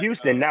 Well, you're in like,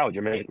 Houston now,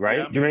 Jermaine, Yeah,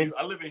 right? Jermaine?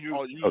 I live in Houston.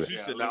 Oh, you Okay.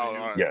 Houston Yeah, I now? live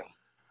in All right. Houston. Yeah.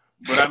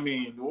 But I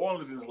mean, New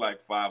Orleans is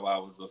like 5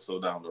 hours or so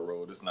down the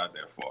road. It's not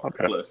that far.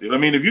 Okay. Plus,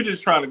 if you're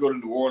just trying to go to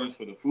New Orleans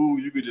for the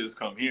food, you could just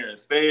come here and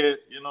stay.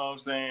 You know what I'm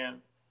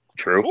saying?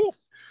 True. Cool.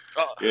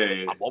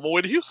 Yeah. I'm on my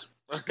way to Houston.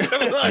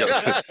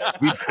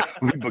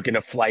 we booking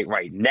a flight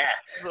right now.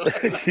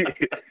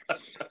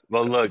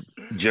 Well, look,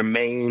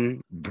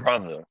 Jermaine,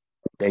 brother,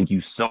 thank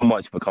you so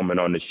much for coming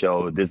on the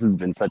show. This has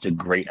been such a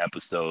great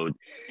episode.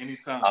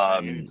 Anytime,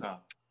 man. Anytime.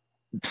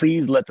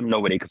 Please let them know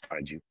where they can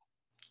find you.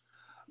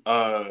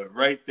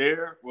 Right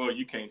there. Well,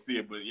 you can't see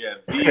it, but yeah,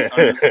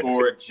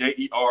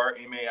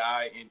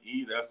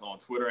 V_JERMAINE. That's on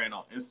Twitter and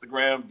on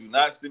Instagram. Do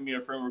not send me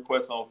a friend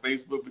request on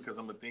Facebook because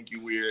I'm gonna think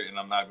you weird and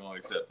I'm not gonna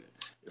accept it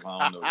if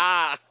I don't know you.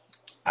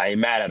 I ain't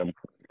mad at him.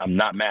 I'm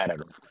not mad at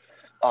him.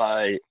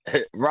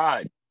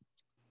 Rod,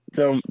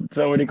 tell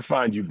where they can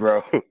find you,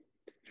 bro.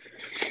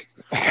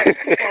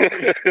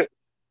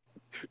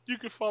 You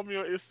can follow me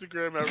on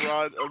Instagram at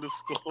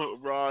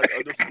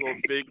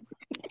Rod_Big.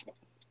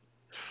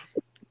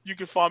 You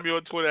can find me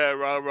on Twitter at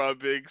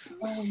RodBiggs.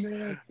 Oh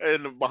man.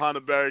 And Behind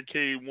the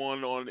Barricade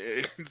 1 on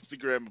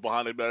Instagram and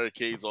Behind the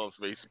Barricades on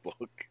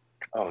Facebook.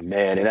 Oh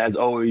man, and as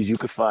always, you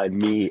can find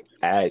me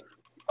at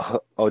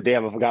oh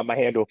damn, I forgot my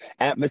handle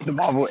at Mr.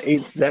 Marvel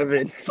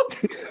 87.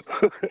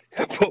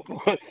 both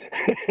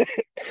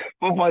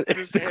on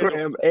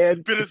Instagram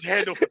and Been his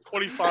handle for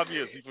 25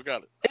 years. He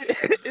forgot it.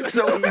 it's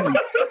so easy.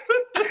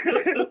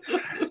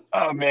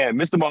 Oh man,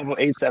 Mr. Marvel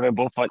 87,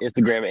 both on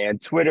Instagram and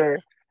Twitter.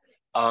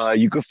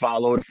 You can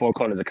follow the Four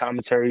Corners of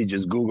Commentary.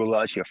 Just Google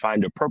us. You'll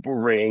find a purple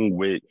ring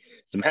with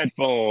some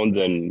headphones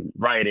and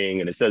writing,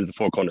 and it says the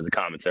Four Corners of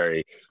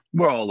Commentary.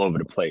 We're all over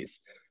the place.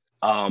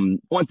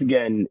 Once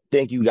again,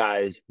 thank you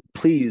guys.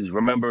 Please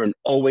remember and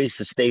always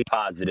to stay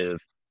positive.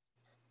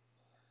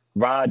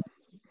 Rod,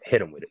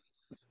 hit him with it.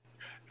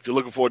 If you're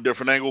looking for a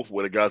different angle,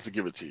 we're the guys to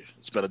give it to you.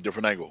 It's been a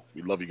different angle.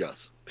 We love you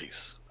guys.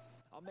 Peace.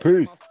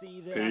 Peace.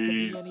 I can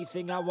be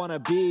anything I wanna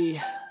be.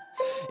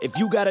 If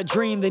you got a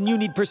dream, then you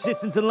need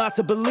persistence and lots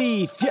of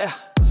belief. Yeah.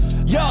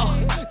 Yo,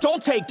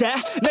 don't take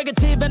that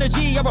negative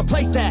energy, I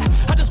replace that.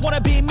 I just wanna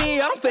be me,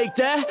 I don't fake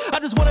that. I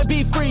just wanna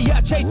be free, yeah,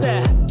 chase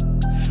that.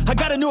 I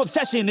got a new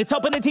obsession, it's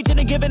helping and teaching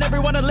and giving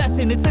everyone a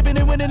lesson. It's living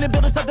and winning and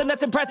building something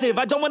that's impressive.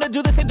 I don't wanna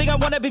do the same thing, I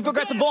wanna be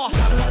progressive. Got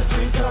a lot of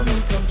dreams that I'll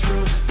make come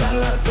true. Got a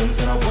lot of things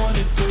that I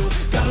wanna do.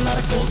 Got a lot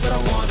of goals that I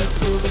wanna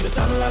prove. And there's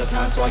not a lot of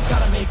time, so I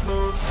gotta make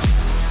moves.